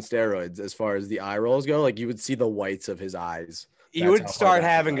JT on steroids as far as the eye rolls go. Like, you would see the whites of his eyes. He would start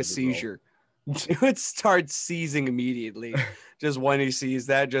having a seizure. He would start seizing immediately just when he sees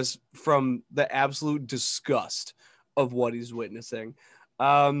that, just from the absolute disgust of what he's witnessing.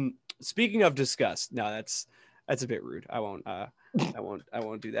 Speaking of disgust, no, that's a bit rude. I won't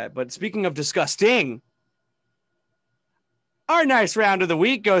do that. But speaking of disgusting, our nice round of the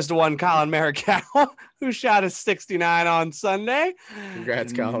week goes to one Colin Maricao, who shot a 69 on Sunday.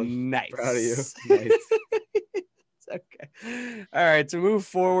 Congrats, Colin. Nice. Proud of you. Nice. Okay. All right. To move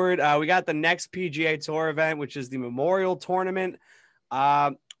forward, we got the next PGA Tour event, which is the Memorial Tournament.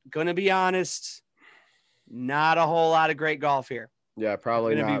 Gonna be honest, not a whole lot of great golf here. Yeah,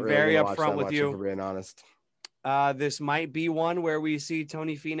 probably gonna not. Be really very upfront with you. For being honest, this might be one where we see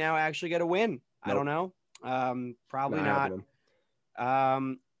Tony Finau actually get a win. Nope. I don't know. Probably not.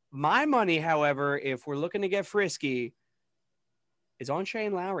 My money, however, if we're looking to get frisky, is on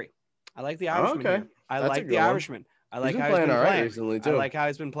Shane Lowry. I like the Irishman. Okay. I like the Irishman. I like how he's been playing recently too. I like how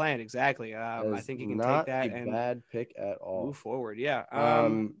he's been playing. Exactly. I think he can take that and bad pick at all. Move forward. Yeah.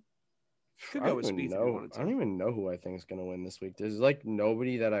 Could go with Spieth. I don't even know who I think is going to win this week. There's like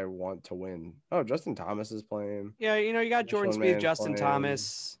nobody that I want to win. Oh, Justin Thomas is playing. Yeah, you got Jordan Spieth, Justin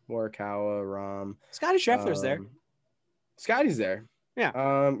Thomas, Morikawa, Rahm. Scotty Scheffler's there. Scotty's there.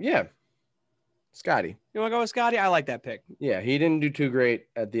 Yeah. Yeah. Scotty. You want to go with Scotty? I like that pick. Yeah, he didn't do too great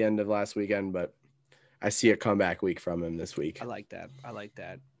at the end of last weekend, but I see a comeback week from him this week. I like that.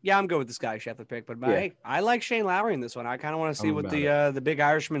 Yeah, I'm good with the Scotty Scheffler pick, but hey, I like Shane Lowry in this one. I kind of want to see what the big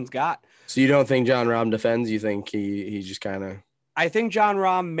Irishman's got. So you don't think Jon Rahm defends? You think he just kind of? I think Jon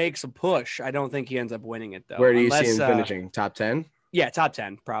Rahm makes a push. I don't think he ends up winning it though. Where do you see him finishing? Top 10? Yeah, top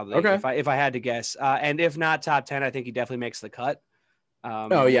 10 probably. Okay. If I had to guess, and if not top 10, I think he definitely makes the cut.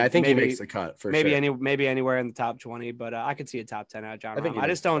 I think he makes the cut for maybe sure. Maybe anywhere in the top 20, but I could see a top 10 out of Jon Rahm.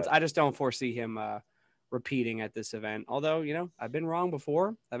 I just don't foresee him repeating at this event. Although, I've been wrong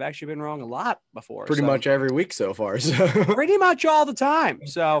before. I've actually been wrong a lot before. Pretty much every week so far. So pretty much all the time.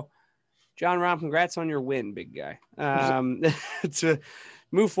 So, John Rahm, congrats on your win, big guy. To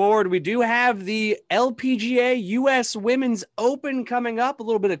move forward, we do have the LPGA U.S. Women's Open coming up. A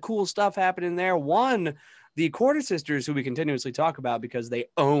little bit of cool stuff happening there. One, the Quarter Sisters, who we continuously talk about because they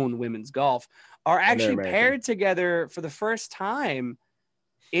own women's golf, are actually paired together for the first time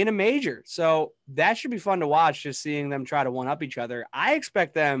in a major. So that should be fun to watch, just seeing them try to one-up each other. I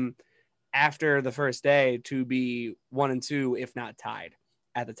expect them, after the first day, to be 1 and 2, if not tied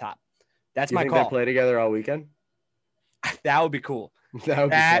at the top. That's my call. They play together all weekend? That would be cool. That would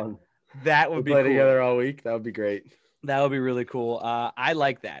be fun. That would be play cool. Together all week. That would be great. That would be really cool. I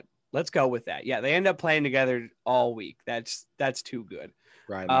like that. Let's go with that. Yeah, they end up playing together all week. That's too good.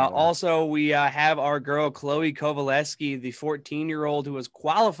 Right. Also, we have our girl Chloe Kovaleski, the 14-year-old who was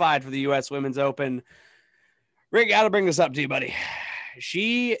qualified for the U.S. Women's Open. Rick, got to bring this up to you, buddy.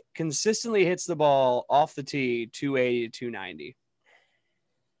 She consistently hits the ball off the tee 280 to 290.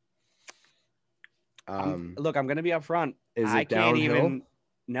 Look, I'm going to be up front. I can't even.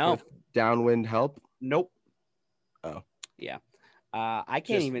 No. With downwind help? Nope. Oh. Yeah. I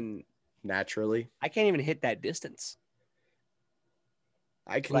can't even. Naturally. I can't even hit that distance.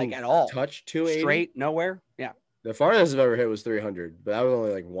 I can at all touch 280. Straight, nowhere. Yeah. The farthest I've ever hit was 300, but that was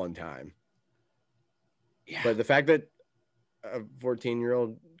only like one time. Yeah. But the fact that a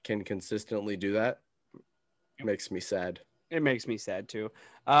 14-year-old can consistently do that makes me sad. It makes me sad too.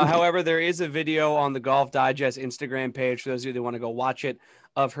 However, there is a video on the Golf Digest Instagram page for those of you that want to go watch it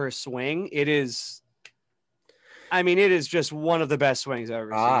of her swing. It is just one of the best swings I've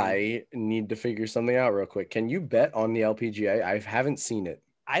ever seen. I need to figure something out real quick. Can you bet on the LPGA? I haven't seen it.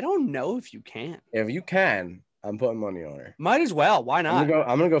 I don't know if you can. If you can, I'm putting money on her. Might as well. Why not?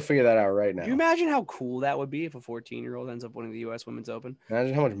 I'm gonna go figure that out right now. Can you imagine how cool that would be if a 14-year-old ends up winning the U.S. Women's Open?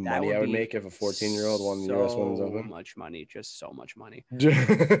 Imagine how much money I would make if a 14-year-old won the U.S. Women's Open. So much money, just so much money.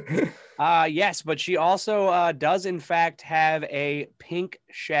 Yes, but she also does in fact have a pink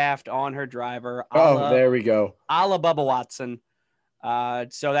shaft on her driver. There we go. A la Bubba Watson.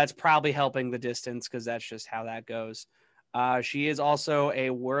 So that's probably helping the distance because that's just how that goes. She is also a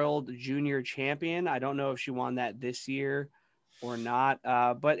world junior champion. I don't know if she won that this year or not,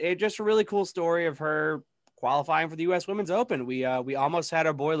 but it's just a really cool story of her qualifying for the U.S. Women's Open. We almost had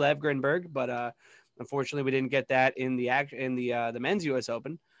our boy Lev Grinberg, but unfortunately we didn't get that in the men's U.S.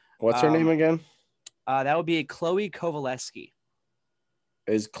 Open. What's her name again? That would be Chloe Kovaleski.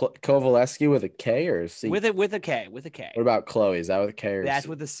 Is Kovaleski with a K or a C? With a K. With a K. What about Chloe? Is that with a K or that's C?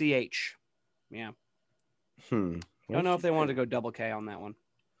 with a CH. Yeah. I don't know if they wanted to go double K on that one.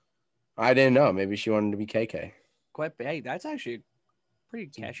 I didn't know. Maybe she wanted to be KK. Hey, that's actually a pretty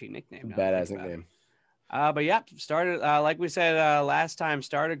catchy nickname. Badass nickname. But yeah, started like we said last time.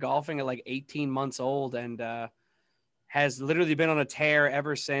 Started golfing at like 18 months old and has literally been on a tear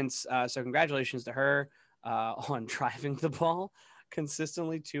ever since. So congratulations to her on driving the ball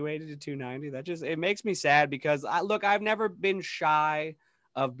consistently 280 to 290. It makes me sad because I've never been shy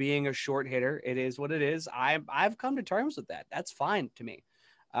of being a short hitter. It is what it is. I've come to terms with that. That's fine to me.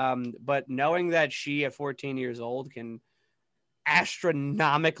 But knowing that she at 14 years old can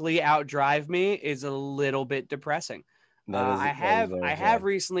astronomically outdrive me is a little bit depressing. I have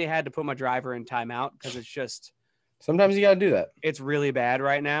recently had to put my driver in timeout because it's just sometimes you got to do that. It's really bad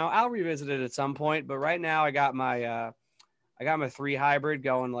right now. I'll revisit it at some point, but right now I got my 3 hybrid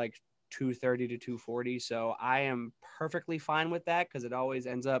going like 230 to 240. So I am perfectly fine with that because it always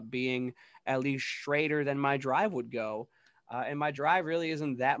ends up being at least straighter than my drive would go. And my drive really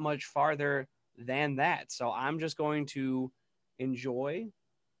isn't that much farther than that. So I'm just going to enjoy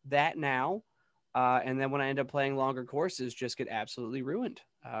that now. And then when I end up playing longer courses, just get absolutely ruined.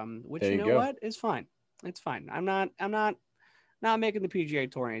 Which you know what is fine. It's fine. I'm not making the PGA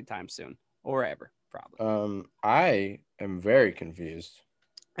Tour anytime soon or ever, probably. I am very confused.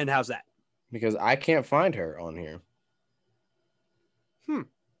 And how's that? Because I can't find her on here.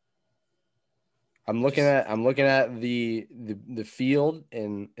 I'm looking at the field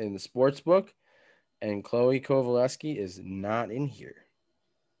in the sports book, and Chloe Kovaleski is not in here.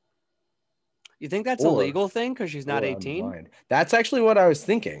 You think that's a legal thing because she's not 18? That's actually what I was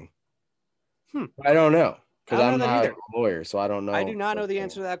thinking. I don't know because I'm not either. a lawyer, so I don't know. I do not know the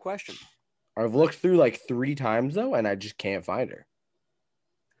answer to that question. I've looked through like 3 times though, and I just can't find her.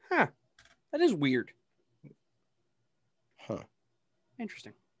 Huh. That is weird. Huh.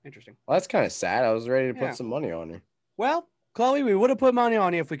 Interesting. Well, that's kind of sad. I was ready to put some money on her. Well, Chloe, we would have put money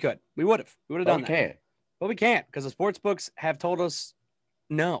on you if we could. We would have done that. Can't. But we can't because the sports books have told us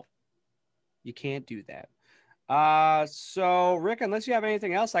no. You can't do that. So Rick, unless you have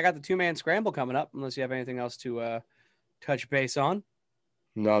anything else, I got the 2 Man Skramble coming up. Unless you have anything else to touch base on.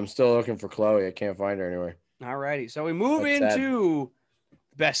 No, I'm still looking for Chloe. I can't find her anywhere. All righty. So we move That's into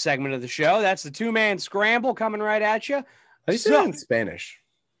the best segment of the show. That's the 2 Man Skramble coming right at you. How do you say that in Spanish?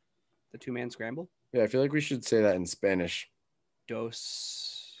 The 2 Man Skramble? Yeah, I feel like we should say that in Spanish.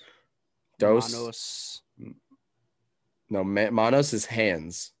 Dos. Manos. No, manos is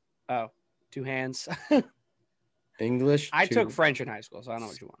hands. Oh, 2 hands. English. I took French in high school, so I don't know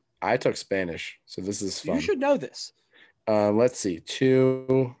what you want. I took Spanish, so this is fun. You should know this. Let's see.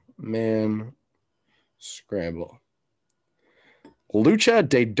 2 Man Skramble. Lucha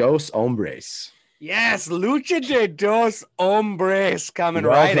de dos hombres. Yes, Lucha de dos hombres coming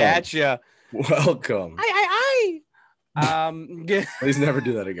Welcome. right at you. Welcome. Aye. Please never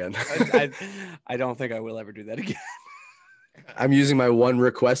do that again. I don't think I will ever do that again. I'm using my one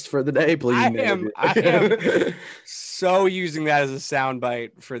request for the day. Please. I am so using that as a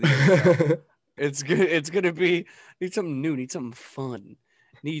soundbite for the It's good. It's gonna be need something new, need something fun,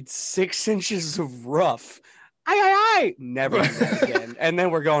 need 6 inches of rough. Aye. Never do that again. And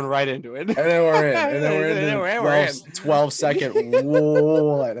then we're going right into it. And then we're in. And then we're in. 12-second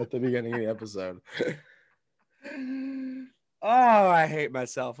what at the beginning of the episode. Oh, I hate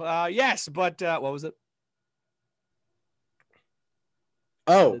myself. Yes, but what was it?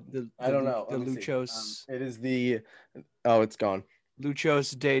 Oh, the I don't know. The Let me see. Luchos. It is the. Oh, it's gone.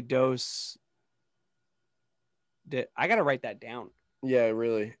 Luchos de dos. I gotta write that down. Yeah,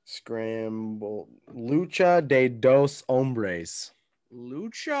 really. Scramble. Lucha de dos hombres.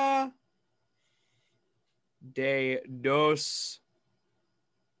 Lucha de dos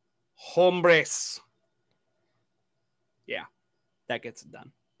hombres. Yeah, that gets it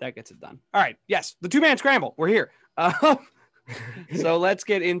done. All right. Yes, the 2 Man Skramble. We're here. So let's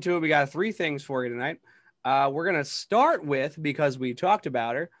get into it. We got 3 things for you tonight. We're going to start with, because we talked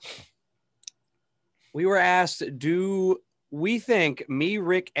about her, we were asked, do we think me,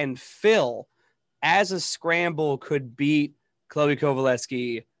 Rick, and Phil as a scramble could beat Chloe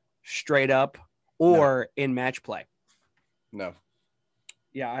Kovaleski straight up or in match play? No.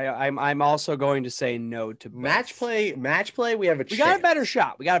 Yeah, I'm also going to say no to both. Match play, we have a chance. We got a better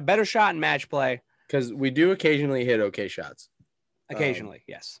shot. We got a better shot in match play. Because we do occasionally hit okay shots. Occasionally,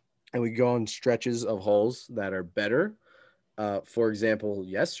 yes. And we go on stretches of holes that are better. For example,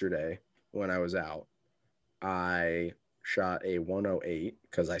 yesterday when I was out, I shot a 108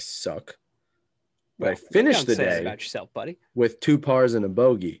 because I suck. But I finished the day about yourself, buddy, with 2 pars and a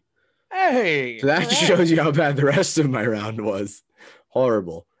bogey. Hey, So that shows you how bad the rest of my round was.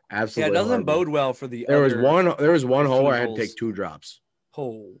 Horrible. Absolutely. Yeah, it doesn't horrible. bode well for the There was one hole where I had holes. to take 2 drops.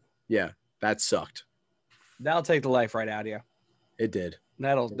 Oh, Yeah, that sucked. that'll take the life right out of you. It did.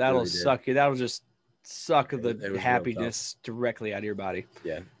 That'll really suck you. That'll just suck It the was real happiness directly out of your body.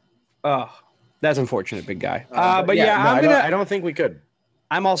 Yeah. Oh, that's unfortunate, big guy. But yeah, no, I don't think we could.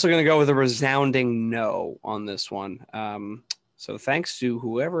 I'm also gonna go with a resounding no on this one. So thanks to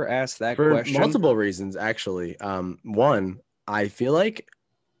whoever asked that For question. multiple reasons, actually. One, I feel like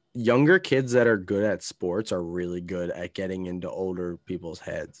younger kids that are good at sports are really good at getting into older people's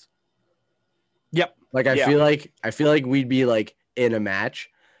heads. Yep. Like I feel like we'd be like in a match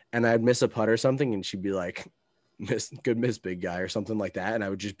and I'd miss a putt or something and she'd be like, good miss, big guy, or something like that. And I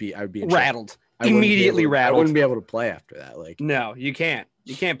would be in rattled. I wouldn't be Immediately able- rattled. I wouldn't be able to play after that. Like, No, you can't.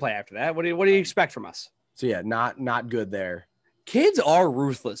 You can't play after that. What do you expect from us? so yeah, not good there. Kids are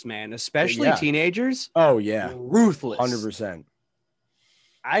ruthless, man, especially Yeah. teenagers. Oh yeah. Ruthless. 100%.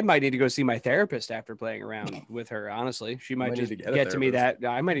 I might need to go see my therapist after playing around with her. Honestly, she might Might just need to get a get to me therapist. that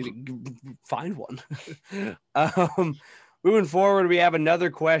I might need to find one. Moving forward, we have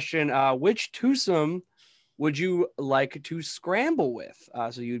another question. Which twosome would you like to scramble with?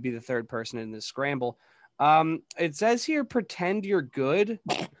 So you'd be the third person in this scramble. It says here, pretend you're good.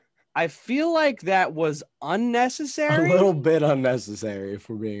 I feel like that was unnecessary. A little bit unnecessary, if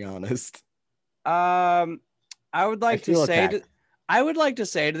we're being honest. I would like to feel say attacked. I would like to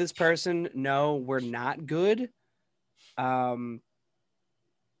say to this person, no, we're not good. But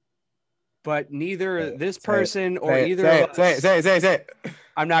neither this person or either of us, Say it.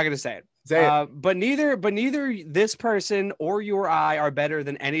 I'm not going to say it. Say it. But neither this person or you or I are better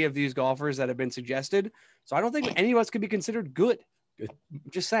than any of these golfers that have been suggested. So I don't think any of us could be considered good.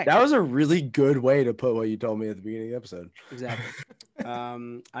 Just saying. That was a really good way to put what you told me at the beginning of the episode. Exactly.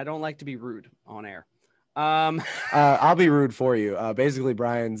 I don't like to be rude on air. I'll be rude for you. Basically,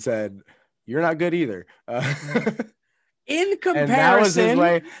 Brian said, you're not good either. In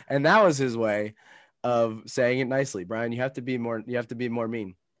comparison, and that was his way of saying it nicely. Brian, you have to be more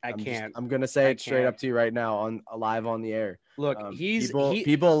mean. I'm gonna say it straight up to you right now on live on the air. Look,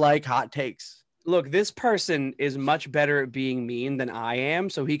 people like hot takes. Look, this person is much better at being mean than I am,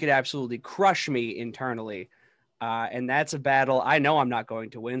 so he could absolutely crush me internally. And that's a battle I know I'm not going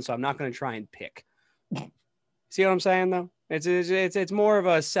to win, so I'm not going to try and pick. See what I'm saying, though? It's more of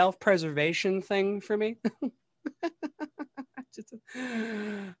a self-preservation thing for me.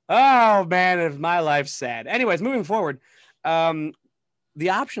 Oh, man, if my life's sad. Anyways, moving forward, the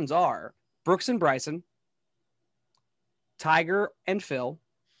options are Brooks and Bryson, Tiger and Phil,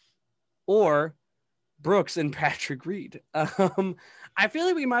 or Brooks and Patrick Reed. I feel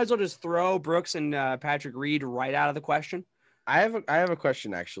like we might as well just throw Brooks and Patrick Reed right out of the question. I have a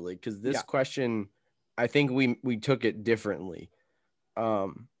question actually, because this question, I think we took it differently.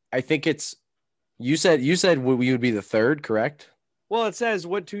 I think it's you said we would be the third, correct? Well, it says,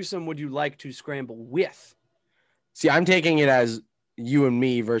 what twosome would you like to scramble with? See, I'm taking it as you and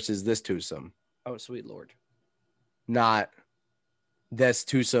me versus this twosome. Oh, sweet Lord. Not this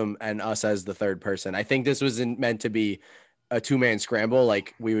twosome and us as the third person. I think this was meant to be a 2-man scramble.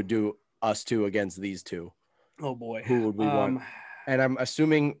 Like we would do us two against these two. Oh boy. Who would we want? And I'm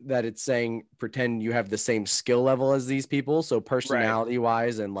assuming that it's saying pretend you have the same skill level as these people. So personality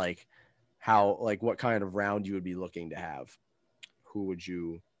wise and like how, like what kind of round you would be looking to have. Who would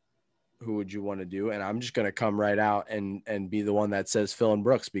you want to do? And I'm just going to come right out and be the one that says Phil and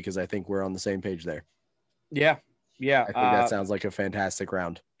Brooks, because I think we're on the same page there. Yeah. Yeah. I think that sounds like a fantastic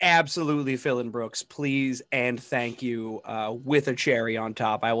round. Absolutely. Phil and Brooks, please. And thank you with a cherry on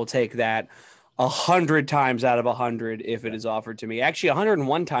top. I will take that 100 times out of 100 if it is offered to me. Actually,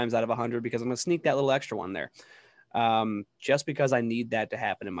 101 times out of 100, because I'm going to sneak that little extra one there. Just because I need that to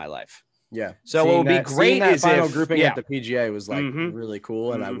happen in my life. Yeah. So what would be great is final if grouping at the PGA was like really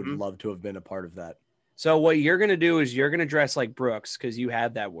cool, and I would Mhm. love to have been a part of that. So what you're going to do is you're going to dress like Brooks because you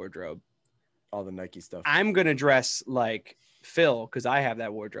have that wardrobe. All the Nike stuff. I'm going to dress like Phil because I have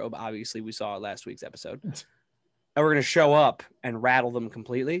that wardrobe. Obviously, we saw it last week's episode. And we're going to show up and rattle them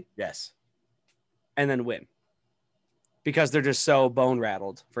completely. Yes. And then win. Because they're just so bone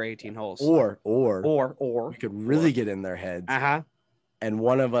rattled for 18 holes. Or we could really get in their heads. Uh-huh. And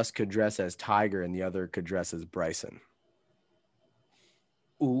one of us could dress as Tiger and the other could dress as Bryson.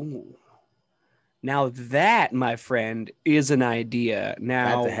 Ooh. Now that, my friend, is an idea.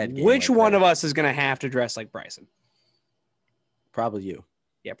 Now, which right one there. of us is going to have to dress like Bryson? Probably you.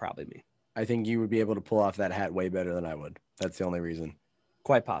 Yeah, probably me. I think you would be able to pull off that hat way better than I would. That's the only reason.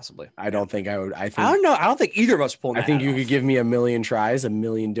 Quite possibly. I don't think I would. I don't know. I don't think either of us pull that I think hat you off. could give me a million tries, a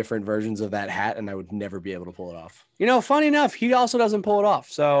million different versions of that hat, and I would never be able to pull it off. You know, funny enough, he also doesn't pull it off.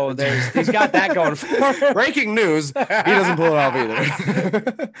 So he's got that going for him. Breaking news. He doesn't pull it off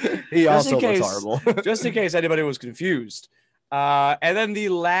either. He also looks horrible. Just in case anybody was confused. And then the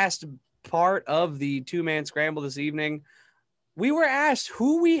last part of the 2-man scramble this evening, we were asked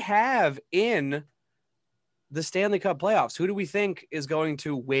who we have in the Stanley Cup playoffs. Who do we think is going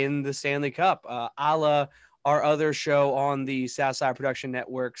to win the Stanley Cup? A la our other show on the Southside Production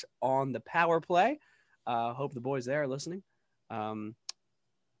Networks on the Power Play. Hope the boys there are listening. One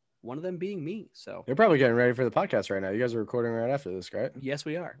of them being me. So you're probably getting ready for the podcast right now. You guys are recording right after this, right? Yes,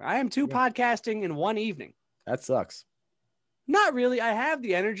 we are. I am podcasting in one evening. That sucks. Not really. I have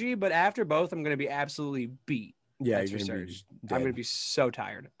the energy, but after both, I'm going to be absolutely beat. Yeah, That's you're for gonna certain. be just dead. I'm going to be so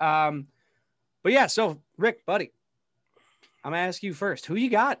tired. But yeah, so Rick, buddy, I'm going to ask you first. Who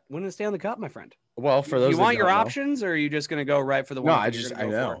you got winning the Stanley Cup, my friend? Well, for those you that want your don't know- options, or are you just going to go right for the one? No, I just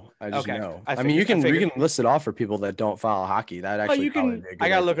know. Okay. know. I I mean, you figured. can list it off for people that don't follow hockey. That Oh, actually you probably can. be a good I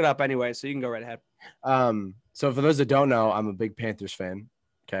got to idea. look it up anyway, so you can go right ahead. So for those that don't know, I'm a big Panthers fan.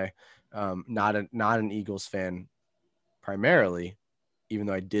 Okay. Not an Eagles fan primarily, even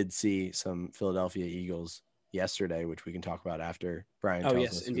though I did see some Philadelphia Eagles yesterday, which we can talk about after Brian tells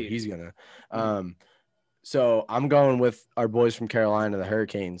us who he's gonna. So I'm going with our boys from Carolina, the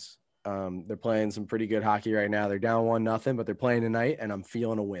Hurricanes. They're playing some pretty good hockey right now. They're down 1-0, but they're playing tonight, and I'm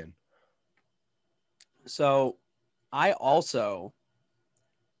feeling a win. So I also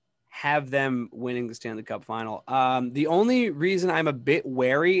have them winning the Stanley Cup final. The only reason I'm a bit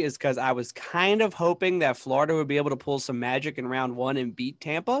wary is because I was kind of hoping that Florida would be able to pull some magic in round one and beat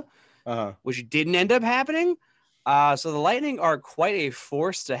Tampa, which didn't end up happening. So the Lightning are quite a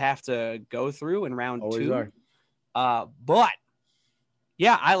force to have to go through in round two. But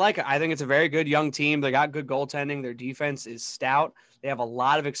yeah, I like it. I think it's a very good young team. They got good goaltending. Their defense is stout. They have a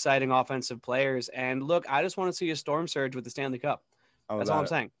lot of exciting offensive players. And look, I just want to see a storm surge with the Stanley Cup. That's all I'm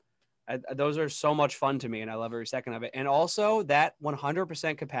saying. Those are so much fun to me, and I love every second of it. And also that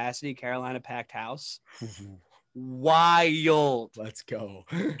 100% capacity Carolina packed house. wild. Let's go.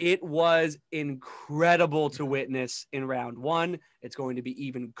 It was incredible to witness in round 1. It's going to be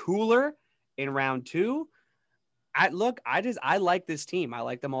even cooler in round 2. I like this team. I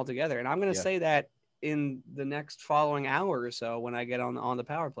like them all together. And I'm going to say that in the next following hour or so, when I get on the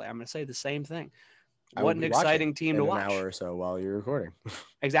power play, I'm going to say the same thing. What an exciting team to watch. An hour or so while you're recording.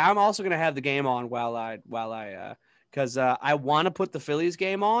 Exactly. I'm also going to have the game on because I want to put the Phillies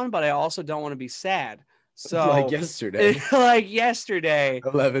game on, but I also don't want to be sad. So like yesterday,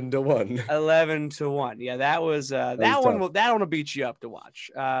 11-1. 11-1. Yeah, that was that one will beat you up to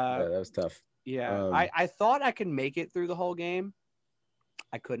watch. Yeah, that was tough. Yeah, I thought I could make it through the whole game.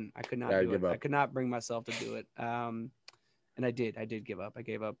 I couldn't. I could not do it. I could not bring myself to do it. And I did give up. I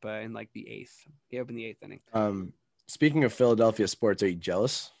gave up in like the 8th. Gave up in the 8th inning. Speaking of Philadelphia sports, are you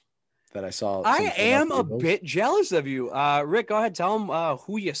jealous that I saw? I am a bit jealous of you. Rick, go ahead. Tell them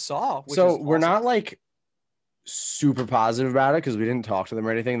who you saw. So we're not like super positive about it because we didn't talk to them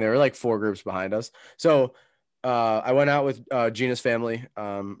or anything. There were like 4 groups behind us. So I went out with Gina's family,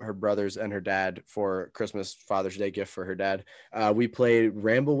 her brothers and her dad for Christmas, Father's Day gift for her dad. We played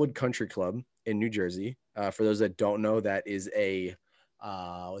Ramblewood Country Club in New Jersey. For those that don't know, that is a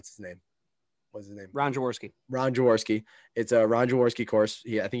what's his name? Ron Jaworski. Ron Jaworski. It's a Ron Jaworski course.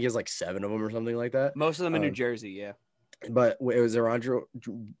 I think he has like 7 of them or something like that. Most of them in New Jersey, yeah. But it was a Ron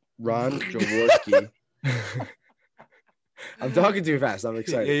Jaworski. I'm talking too fast. I'm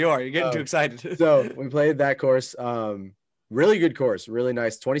excited. Yeah, you are. You're getting too excited. So we played that course. Really good course. Really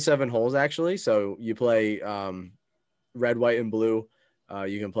nice. 27 holes, actually. So you play red, white, and blue.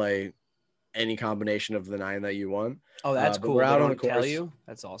 You can play any combination of the 9 that you want. Oh, that's cool. We're out on the course. Tell you?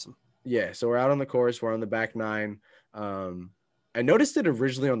 That's awesome. Yeah, so we're out on the course. We're on the back 9. I noticed it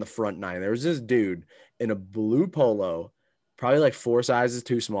originally on the front 9. There was this dude in a blue polo, probably like 4 sizes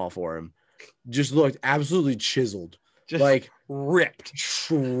too small for him. Just looked absolutely chiseled, just like ripped,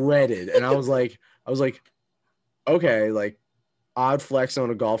 shredded. And I was like, okay, like odd flex on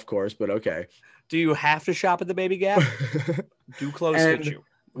a golf course, but okay. Do you have to shop at the Baby Gap? Do clothes fit you?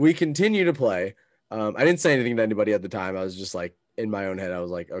 We continue to play. I didn't say anything to anybody at the time. I was just like, in my own head, I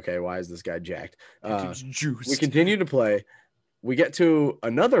was like, okay, why is this guy jacked? We continue to play. We get to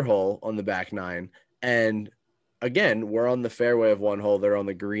another hole on the back 9. And again, we're on the fairway of one hole. They're on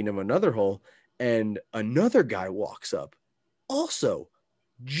the green of another hole. And another guy walks up, also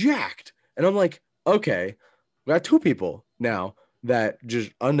jacked. And I'm like, okay, we got 2 people now that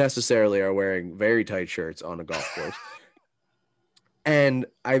just unnecessarily are wearing very tight shirts on a golf course. And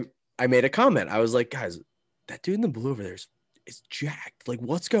I made a comment. I was like, guys, that dude in the blue over there is jacked. Like,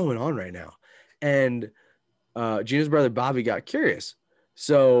 what's going on right now? And Gina's brother Bobby got curious.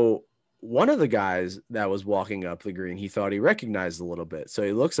 So one of the guys that was walking up the green, he thought he recognized a little bit. So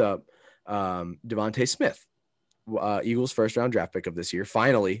he looks up, Devontae Smith, Eagles first round draft pick of this year.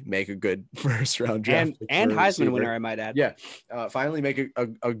 Finally make a good first round draft pick and Heisman winner, I might add. Yeah. Finally make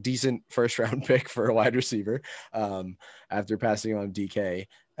a decent first round pick for a wide receiver after passing on DK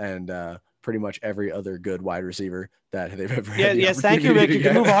and pretty much every other good wide receiver that they've ever had. Yes. Thank you, Rick. You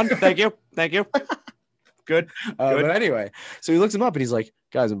can move on. Thank you. Good. But anyway, so he looks him up and he's like,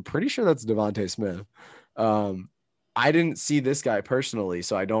 guys, I'm pretty sure that's Devontae Smith. I didn't see this guy personally,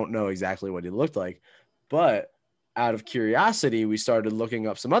 so I don't know exactly what he looked like. But out of curiosity, we started looking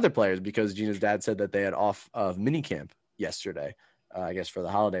up some other players because Gina's dad said that they had off of minicamp yesterday, I guess for the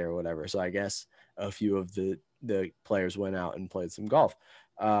holiday or whatever. So I guess a few of the players went out and played some golf.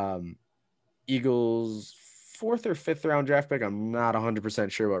 Eagles 4th or 5th round draft pick. I'm not 100%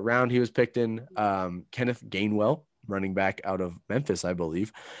 sure what round he was picked in. Kenneth Gainwell, running back out of Memphis, I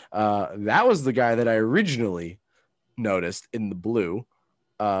believe. That was the guy that I originally noticed in the blue.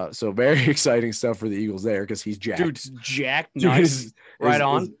 So very exciting stuff for the Eagles there because he's jacked. Dude's jacked. Nice. Right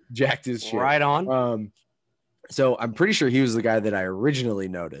on. Jacked as shit. Right on. So I'm pretty sure he was the guy that I originally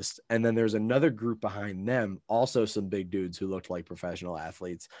noticed. And then there's another group behind them, also some big dudes who looked like professional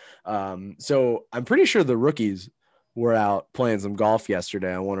athletes. So I'm pretty sure the rookies were out playing some golf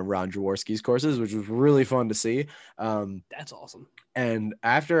yesterday on one of Ron Jaworski's courses, which was really fun to see. That's awesome. And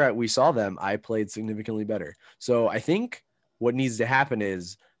after we saw them, I played significantly better. So I think what needs to happen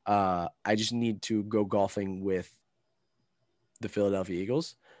is I just need to go golfing with the Philadelphia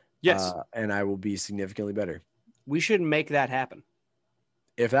Eagles. Yes. And I will be significantly better. We should make that happen.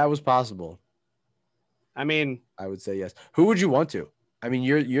 If that was possible. I mean, I would say yes. Who would you want to? I mean,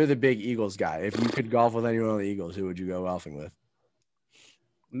 you're the big Eagles guy. If you could golf with anyone on the Eagles, who would you go golfing with?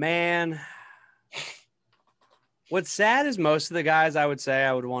 Man, what's sad is most of the guys I would say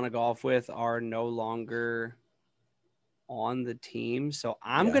I would want to golf with are no longer on the team. So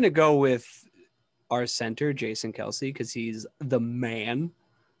I'm going to go with our center, Jason Kelsey, because he's the man.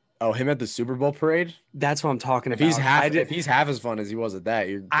 Oh, him at the Super Bowl parade? That's what I'm talking If about. he's half as fun as he was at that,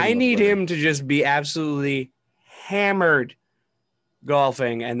 you're I need him to just be absolutely hammered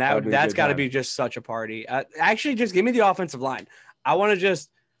golfing, and that's got to be just such a party. Actually, just give me the offensive line. I want to just,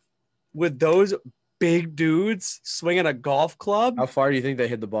 with those big dudes swinging a golf club. How far do you think they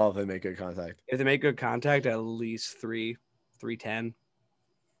hit the ball if they make good contact? If they make good contact, at least 310.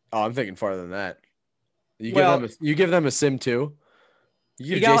 Oh, I'm thinking farther than that. You give them a sim 2.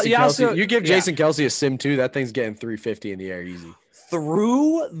 You give Jason Kelsey a sim 2. That thing's getting 350 in the air easy.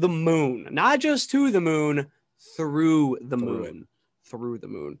 Through the moon, not just to the moon, through the moon.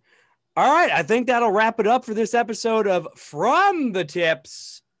 All right, I think that'll wrap it up for this episode of From the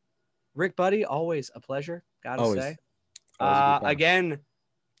Tips. Rick, buddy, always a pleasure. Gotta say. Again,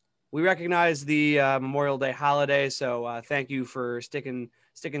 we recognize the Memorial Day holiday, so thank you for sticking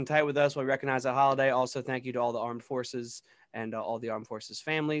tight with us while we recognize the holiday. Also, thank you to all the armed forces and all the armed forces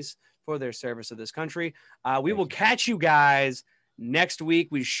families for their service of this country. We will catch you guys next week.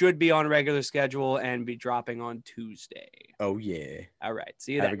 We should be on regular schedule and be dropping on Tuesday. Oh, yeah. All right.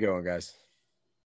 See you then. Have a good one, guys.